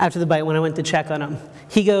 after the bite when I went to check on him.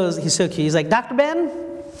 He goes, he's so cute, he's like, Dr. Ben,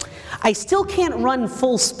 I still can't run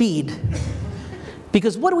full speed.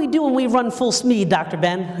 Because what do we do when we run full speed, Dr.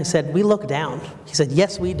 Ben? I said, we look down. He said,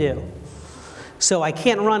 yes, we do. So I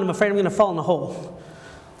can't run, I'm afraid I'm gonna fall in the hole.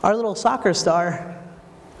 Our little soccer star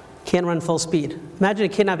can't run full speed. Imagine a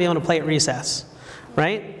kid not being able to play at recess,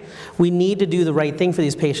 right? We need to do the right thing for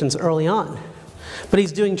these patients early on. But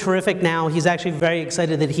he's doing terrific now. He's actually very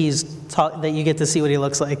excited that that you get to see what he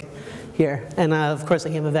looks like here. And of course I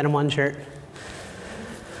gave him a Venom 1 shirt.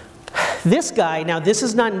 This guy, now this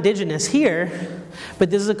is not indigenous here,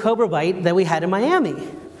 but this is a cobra bite that we had in Miami.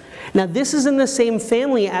 Now this is in the same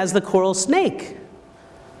family as the coral snake.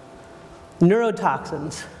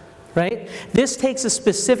 Neurotoxins, right? This takes a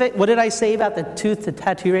specific, what did I say about the tooth to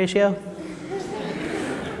tattoo ratio?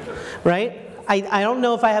 Right? I don't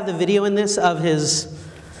know if I have the video in this of his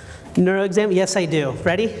neuro exam. Yes, I do.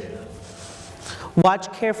 Ready?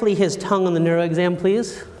 Watch carefully his tongue on the neuro exam,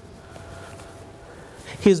 please.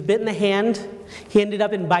 He was bit in the hand. He ended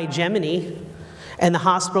up in Bigemini, and the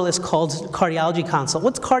hospitalist called cardiology consult.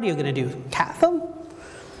 What's cardio going to do? Cath him?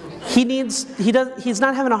 He's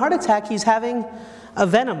not having a heart attack. He's having a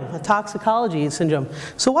venom, a toxicology syndrome.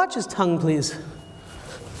 So watch his tongue, please.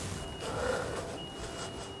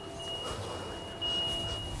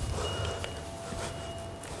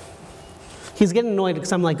 He's getting annoyed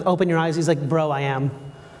because I'm like, open your eyes. He's like, bro, I am.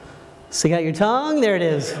 Stick out your tongue. There it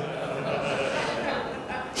is.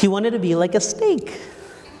 He wanted to be like a snake.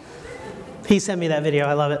 He sent me that video.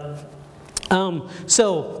 I love it.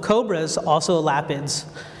 So cobras, also lapids,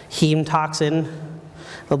 heme toxin,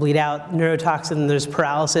 they'll bleed out, neurotoxin, there's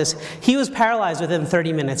paralysis. He was paralyzed within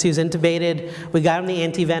 30 minutes. He was intubated, we got him the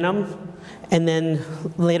anti-venom, and then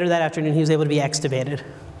later that afternoon he was able to be extubated.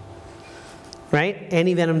 Right?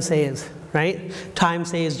 Anti-venom saves, right? Time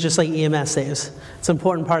saves just like EMS saves. It's an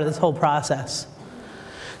important part of this whole process.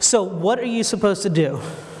 So what are you supposed to do?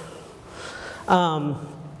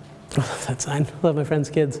 That's fine, love my friend's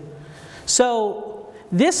kids. So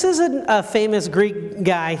this is a famous Greek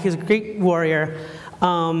guy, he's a Greek warrior,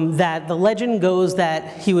 that the legend goes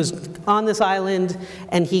that he was on this island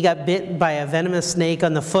and he got bit by a venomous snake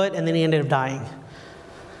on the foot and then he ended up dying.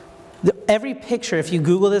 Every picture, if you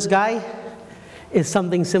Google this guy, is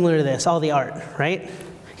something similar to this, all the art, right?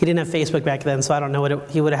 He didn't have Facebook back then, so I don't know what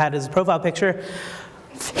he would have had as his profile picture.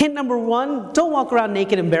 Hint number one, don't walk around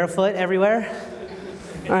naked and barefoot everywhere,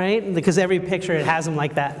 all right? Because every picture, it has him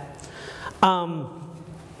like that.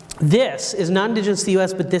 This is not indigenous to the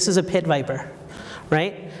US, but this is a pit viper,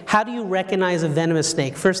 right? How do you recognize a venomous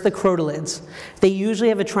snake? First, the crotalids. They usually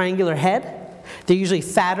have a triangular head. They're usually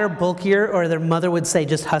fatter, bulkier, or their mother would say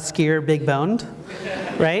just huskier, big boned,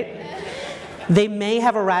 right? They may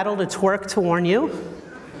have a rattle to twerk to warn you,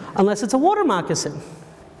 unless it's a water moccasin,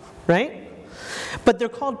 right? But they're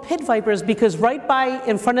called pit vipers because right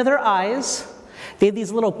in front of their eyes, they have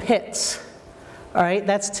these little pits, all right?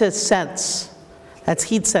 That's to sense. That's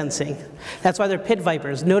heat sensing. That's why they're pit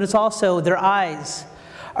vipers. Notice also their eyes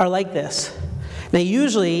are like this. Now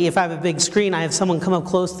usually, if I have a big screen, I have someone come up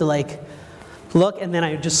close to like, look, and then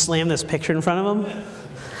I just slam this picture in front of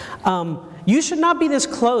them. You should not be this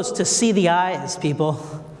close to see the eyes, people,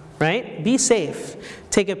 right? Be safe.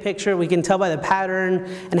 Take a picture. We can tell by the pattern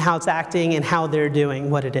and how it's acting and how they're doing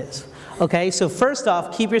what it is. Okay, so first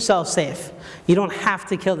off, keep yourself safe. You don't have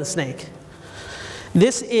to kill the snake.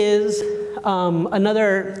 This is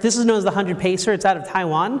this is known as the 100 pacer. It's out of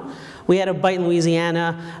Taiwan. We had a bite in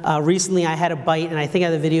Louisiana. Recently I had a bite, and I think I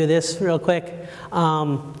have a video of this real quick.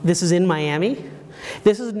 This is in Miami.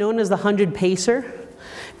 This is known as the 100 pacer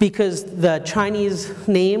because the Chinese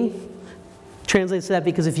name translates to that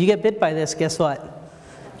because if you get bit by this, guess what?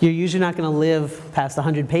 You're usually not going to live past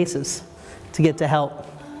 100 paces to get to help.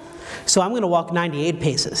 So I'm going to walk 98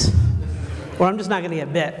 paces, or I'm just not going to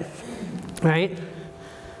get bit, right?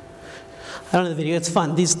 I don't know the video, it's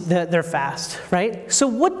fun. They're fast, right? So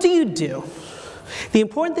what do you do? The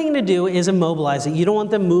important thing to do is immobilize it. You don't want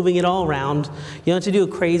them moving it all around. You don't have to do a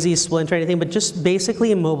crazy splint or anything, but just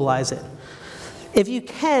basically immobilize it. If you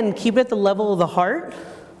can, keep it at the level of the heart,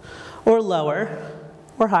 or lower,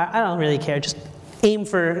 or higher. I don't really care, just aim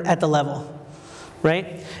for at the level,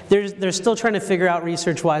 right? They're still trying to figure out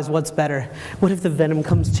research-wise what's better. What if the venom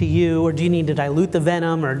comes to you, or do you need to dilute the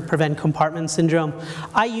venom or prevent compartment syndrome?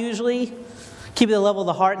 I usually keep it at the level of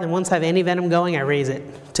the heart, and then once I have anti-venom going, I raise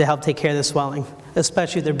it to help take care of the swelling,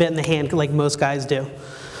 especially if they're bit in the hand like most guys do.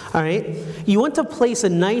 All right? You want to place a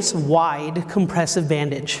nice, wide, compressive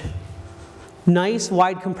bandage. Nice,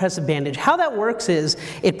 wide, compressive bandage. How that works is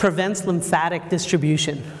it prevents lymphatic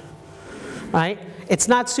distribution. Right? It's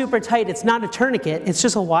not super tight, it's not a tourniquet, it's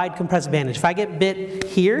just a wide compressive bandage. If I get bit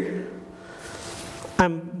here,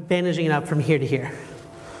 I'm bandaging it up from here to here.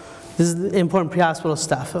 This is important pre-hospital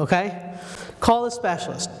stuff, okay? Call a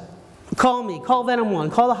specialist. Call me, call Venom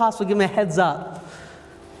 1, call the hospital, give them a heads up.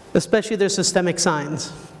 Especially if there's systemic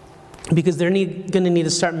signs, because they're going to need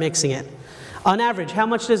to start mixing it. On average, how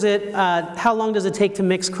long does it take to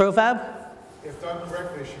mix Crofab? If done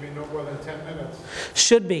correctly, it should be no more than 10 minutes.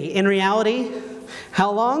 Should be. In reality,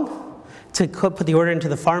 how long? To put the order into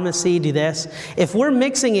the pharmacy, do this. If we're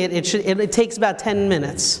mixing it, it takes about 10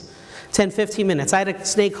 minutes, 10, 15 minutes. I had a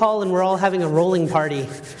snake call and we're all having a rolling party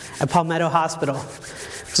at Palmetto Hospital,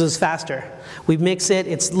 because it was faster. We mix it,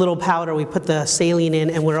 it's little powder, we put the saline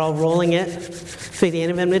in and we're all rolling it to make the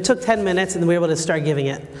antivenom. It took 10 minutes and then we were able to start giving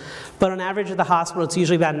it. But on average at the hospital, it's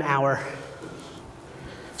usually about an hour.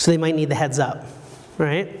 So they might need the heads up,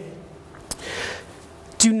 right?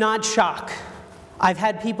 Do not shock. I've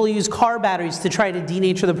had people use car batteries to try to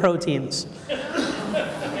denature the proteins.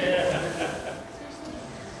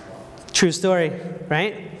 True story,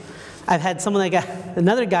 right? I've had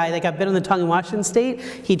another guy that got bit on the tongue in Washington State.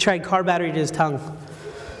 He tried car battery to his tongue.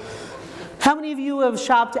 How many of you have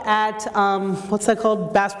shopped at, what's that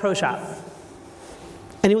called? Bass Pro Shop.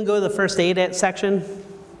 Anyone go to the first aid section?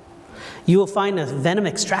 You will find a venom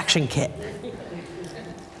extraction kit.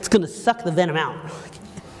 It's going to suck the venom out.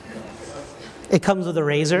 It comes with a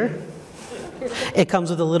razor. It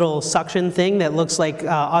comes with a little suction thing that looks like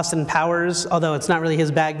Austin Powers, although it's not really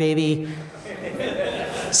his bag, baby.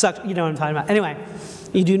 You know what I'm talking about. Anyway,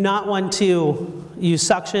 You do not want to use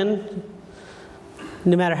suction.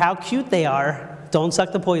 No matter how cute they are, don't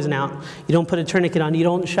suck the poison out. You don't put a tourniquet on, you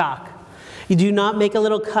don't shock. You do not make a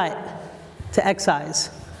little cut to excise.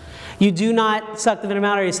 You do not suck the venom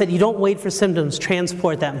out, or you said you don't wait for symptoms,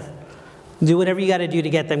 transport them. Do whatever you got to do to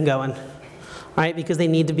get them going, right? Because they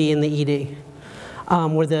need to be in the ED,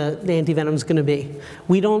 where the antivenom is going to be.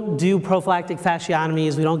 We don't do prophylactic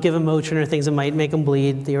fasciotomies. We don't give them Motrin or things that might make them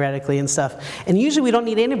bleed, theoretically, and stuff. And usually we don't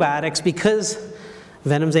need antibiotics because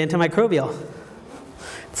venom's antimicrobial.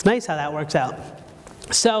 It's nice how that works out.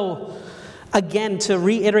 So, again, to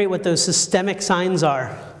reiterate what those systemic signs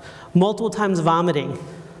are, multiple times vomiting.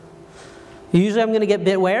 Usually I'm going to get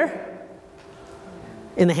bit where?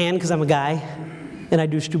 In the hand, because I'm a guy, and I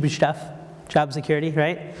do stupid stuff. Job security,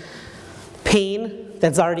 right? Pain,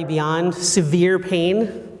 that's already beyond. Severe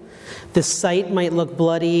pain. The site might look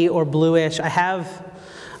bloody or bluish. I have,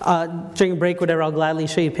 during a break, whatever, I'll gladly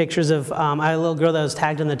show you pictures of, I had a little girl that was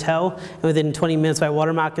tagged in the toe, and within 20 minutes by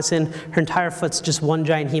water moccasin, her entire foot's just one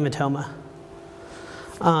giant hematoma.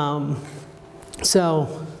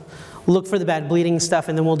 So look for the bad bleeding stuff,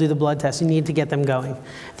 and then we'll do the blood test. You need to get them going.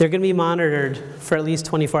 They're going to be monitored for at least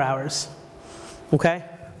 24 hours. Okay?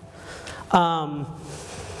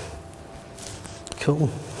 Cool.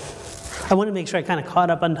 I want to make sure I kind of caught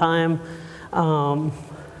up on time.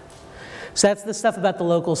 So that's the stuff about the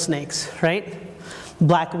local snakes, right?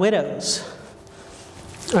 Black widows,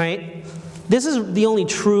 right? This is the only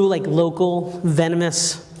true, like, local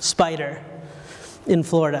venomous spider in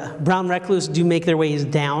Florida. Brown recluse do make their ways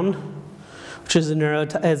down, which is a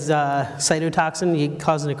cytotoxin, it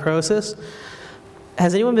causes necrosis.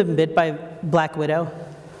 Has anyone been bit by black widow?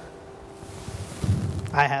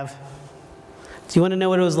 I have. Do you want to know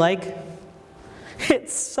what it was like? It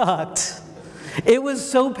sucked. It was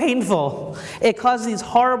so painful. It caused these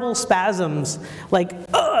horrible spasms, like,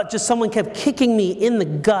 just someone kept kicking me in the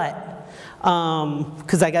gut,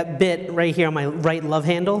 because I got bit right here on my right love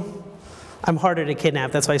handle. I'm harder to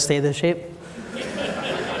kidnap, that's why I stay this shape.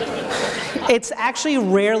 It's actually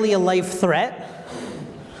rarely a life threat.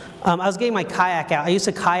 I was getting my kayak out. I used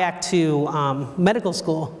to kayak to medical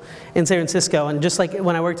school in San Francisco, and just like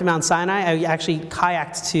when I worked at Mount Sinai, I actually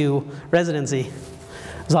kayaked to residency.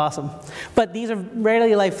 It was awesome. But these are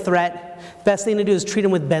rarely a life threat. Best thing to do is treat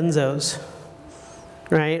them with benzos,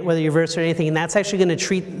 right? Whether you're versed or anything, and that's actually going to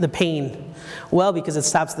treat the pain well because it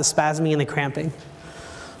stops the spasming and the cramping.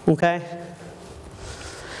 Okay?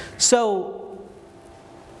 So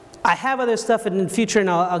I have other stuff in the future, and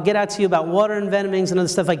I'll get out to you about water envenomings and other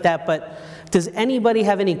stuff like that, but does anybody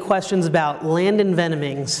have any questions about land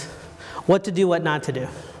envenomings? What to do, what not to do?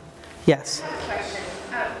 Yes? I have a question.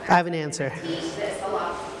 I have an answer. I teach this a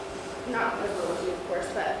lot. Not as well as you, of course,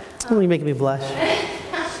 but... Oh, you're making me blush.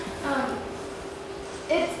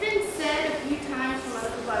 It's been said a few times from other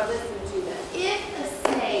people I've listened to that if a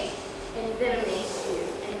snake envenomates you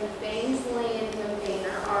and the fangs land in the vein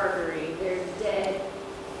or artery, they're dead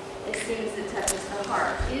as soon as it touches the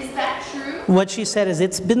heart. Is that true? What she said is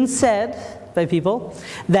it's been said by people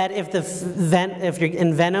that if you're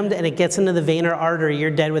envenomed and it gets into the vein or artery,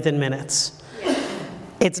 you're dead within minutes. Yeah.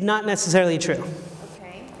 It's not necessarily true.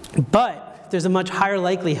 Okay. But there's a much higher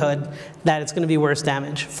likelihood that it's going to be worse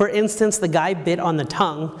damage. For instance, the guy bit on the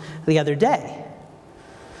tongue the other day,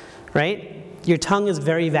 right? Your tongue is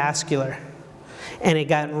very vascular, and it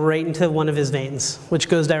got right into one of his veins, which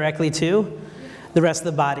goes directly to the rest of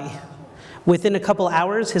the body. Within a couple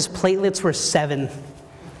hours, his platelets were 7.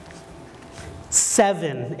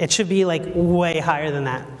 7. It should be like way higher than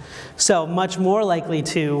that. So much more likely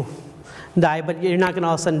to die, but you're not going to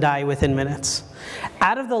all of a sudden die within minutes.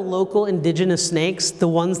 Out of the local indigenous snakes, the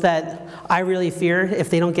ones that I really fear, if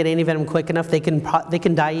they don't get antivenom quick enough, they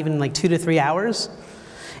can die even like 2 to 3 hours,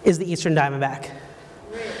 is the eastern diamondback.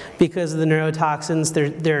 Because of the neurotoxins,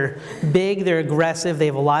 they're big, they're aggressive, they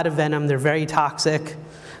have a lot of venom, they're very toxic.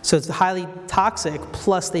 So it's highly toxic,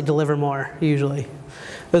 plus they deliver more, usually.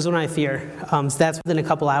 Those are what I fear. So that's within a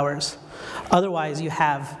couple hours. Otherwise, you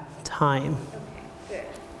have time. Okay, good.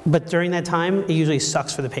 But during that time, it usually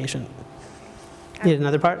sucks for the patient. Need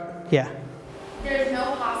another part? Yeah. There's no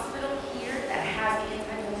hospital here that has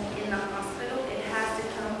antivenom in the hospital. It has to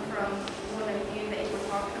come from one of you that you were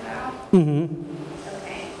talking about. Mm-hmm.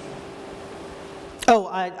 Okay. Oh,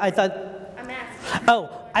 I thought, I'm asking. oh,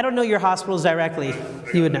 I don't know your hospitals directly.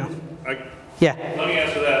 You would know. Yeah. Let me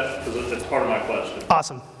answer that, because it's part of my question.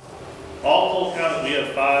 Awesome. All Polk County, we have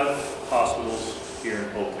 5 hospitals here in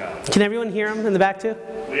Polk County. Can everyone hear them in the back too?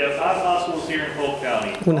 We have 5 hospitals here in Polk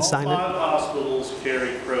County. I'm gonna sign it. All 5 hospitals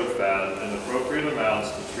carry Profab in appropriate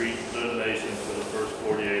amounts to treat envenomation for the first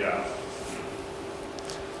 48 hours.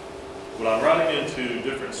 what I'm running into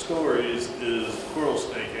different stories is coral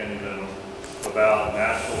snake antivenom about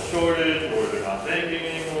national shortage, or they're not making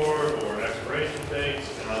anymore, or expiration dates,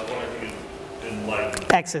 and I was wondering if you could enlighten me.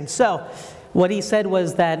 Excellent. So what he said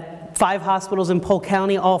was that 5 hospitals in Polk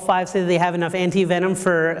County, all 5 say that they have enough anti-venom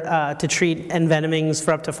to treat envenomings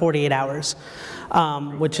for up to 48 hours,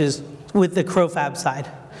 which is with the CroFab side,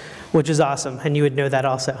 which is awesome, and you would know that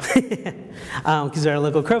also, because they're a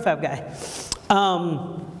local CroFab guy.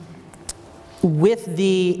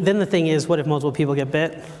 Then the thing is, what if multiple people get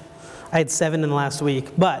bit? I had 7 in the last week,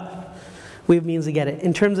 but we have means to get it.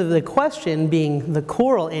 In terms of the question being the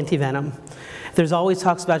coral antivenom, there's always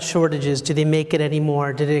talks about shortages. Do they make it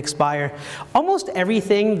anymore? Did it expire? Almost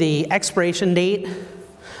everything, the expiration date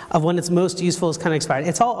of when it's most useful is kind of expired.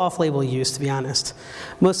 It's all off-label use, to be honest.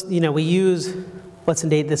 Most, we use what's in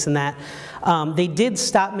date, this and that. They did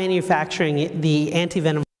stop manufacturing the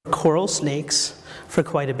antivenom for coral snakes for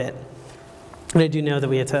quite a bit. And I do know that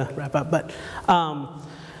we had to wrap up, but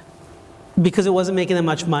because it wasn't making them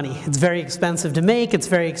much money. It's very expensive to make, it's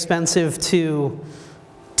very expensive to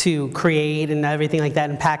create and everything like that,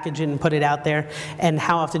 and package it and put it out there. And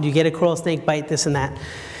how often do you get a coral snake bite, this and that.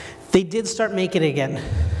 They did start making it again.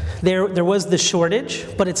 There was the shortage,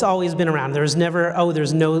 but it's always been around. There was never, oh,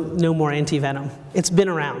 there's no more anti-venom. It's been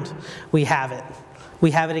around. We have it.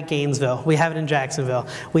 We have it at Gainesville. We have it in Jacksonville.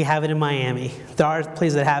 We have it in Miami. There are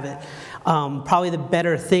places that have it. Probably the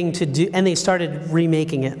better thing to do, and they started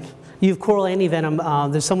remaking it. You have coral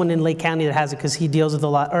antivenom. There's someone in Lake County that has it because he deals with a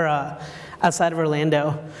lot, or outside of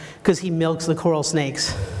Orlando, because he milks the coral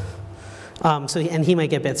snakes. And he might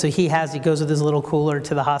get bit. So he goes with his little cooler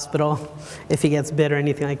to the hospital if he gets bit or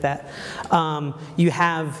anything like that. You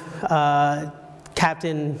have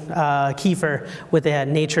Captain Kiefer with the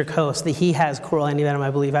Nature Coast. He has coral antivenom, I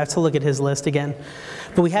believe. I have to look at his list again.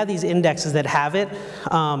 But we have these indexes that have it,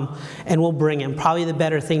 and we'll bring him. Probably the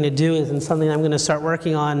better thing to do is, and something I'm going to start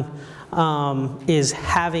working on, is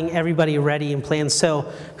having everybody ready and planned.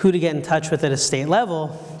 So who to get in touch with at a state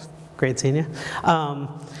level, great seeing you,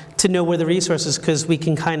 to know where the resources, because we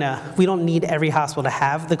don't need every hospital to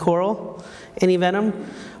have the coral antivenom,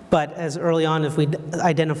 but as early on, if we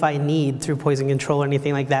identify a need through poison control or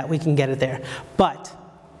anything like that, we can get it there. But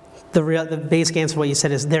the basic answer to what you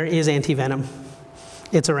said is there is antivenom.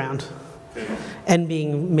 It's around and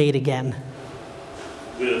being made again.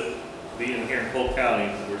 With being here in Polk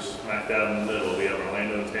County, we're smack dab in the middle. We have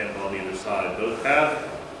Orlando and Tampa on either side. Both have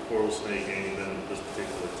coral snake antivenom at this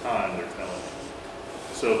particular time, they're telling me.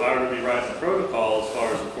 So if I were to be writing a protocol as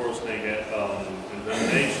far as the coral snake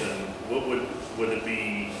envenomation, would it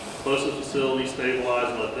be close to the facility, stabilize,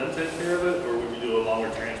 and let them take care of it, or would you do a longer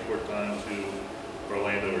transport time to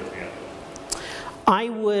Orlando or Tampa? I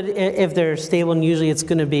would, if they're stable, and usually it's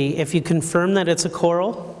going to be, if you confirm that it's a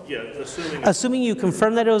coral. Yeah, assuming you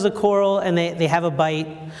confirm that it was a coral and they have a bite,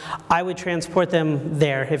 I would transport them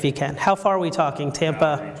there if you can. How far are we talking?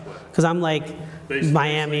 Tampa? Because I'm like basically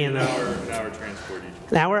Miami and an hour transport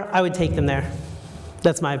each. An hour? I would take them there.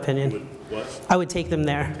 That's my opinion. What? I would take them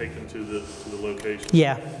there. Take them to the location.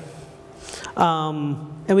 Yeah.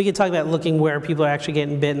 And we could talk about looking where people are actually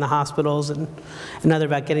getting bit in the hospitals, and another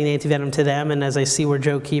about getting the antivenom to them. And as I see where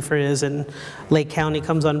Joe Kiefer is and Lake County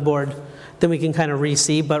comes on board, then we can kind of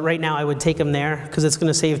re-see. But right now I would take them there because it's going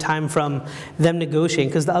to save time from them negotiating,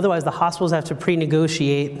 because otherwise the hospitals have to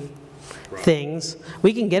pre-negotiate things.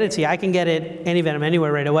 We can get it to you. I can get it antivenom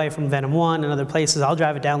anywhere right away from Venom 1 and other places. I'll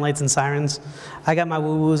drive it down, lights and sirens. I got my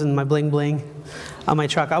woo-woos and my bling-bling on my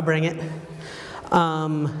truck. I'll bring it.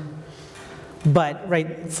 But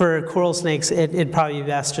for coral snakes, it'd probably be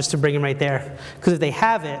best just to bring them right there. Because if they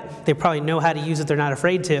have it, they probably know how to use it. They're not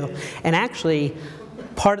afraid to. And actually,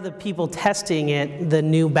 part of the people testing it, the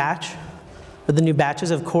new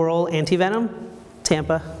batches of coral antivenom,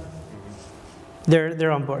 Tampa,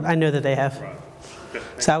 they're on board. I know that they have.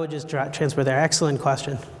 So I would just transfer there. Excellent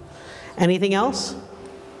question. Anything else?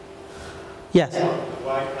 Yes?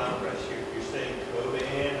 Wide compress, you're saying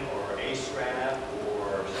Coban or A-strap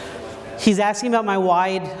or something like that? He's asking about my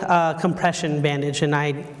wide compression bandage,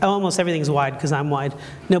 and almost everything's wide because I'm wide.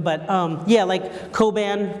 No, but yeah, like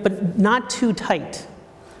Coban, but not too tight,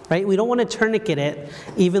 right? We don't want to tourniquet it,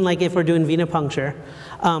 even like if we're doing venipuncture.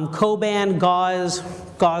 Coban,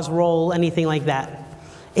 gauze roll, anything like that.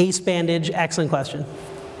 Ace bandage, excellent question.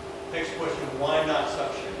 Next question, why not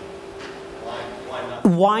suction? Why not?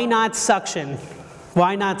 Why not suction?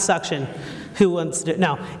 Why not suction? Who wants to do?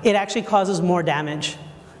 No, it actually causes more damage,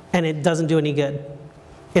 and it doesn't do any good.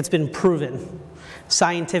 It's been proven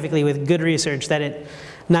scientifically with good research that it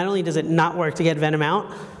not only does it not work to get venom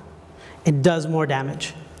out, it does more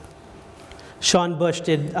damage. Sean Bush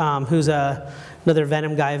did, who's another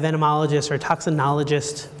venom guy, a venomologist or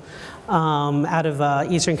toxinologist out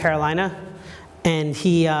of Eastern Carolina. And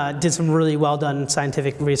he did some really well done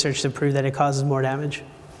scientific research to prove that it causes more damage.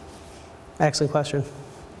 Excellent question.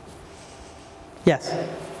 Yes? Is there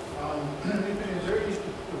any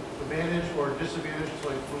advantage or disadvantage to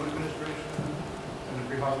like fluid administration in a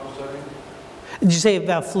pre-hospital setting? Did you say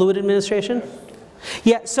about fluid administration?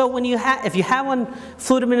 Yeah, so when if you have one,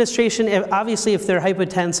 fluid administration, obviously if they're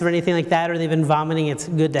hypotensive or anything like that, or they've been vomiting, it's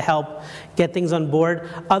good to help get things on board.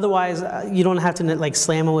 Otherwise, you don't have to like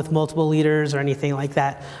slam them with multiple liters or anything like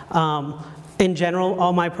that. In general,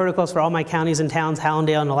 all my protocols for all my counties and towns,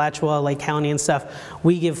 Hallandale and Alachua, Lake County and stuff,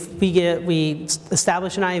 we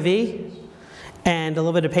establish an IV and a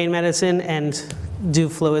little bit of pain medicine and do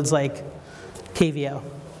fluids like KVO.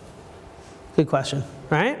 Good question,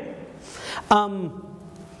 right?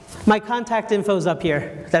 My contact info is up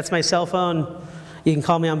here. That's my cell phone. You can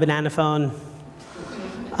call me on banana phone.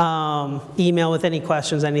 Email with any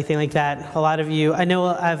questions, anything like that. A lot of you, I know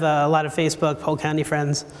I have a lot of Facebook, Polk County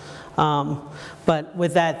friends. But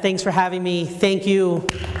with that, thanks for having me. Thank you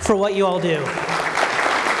for what you all do.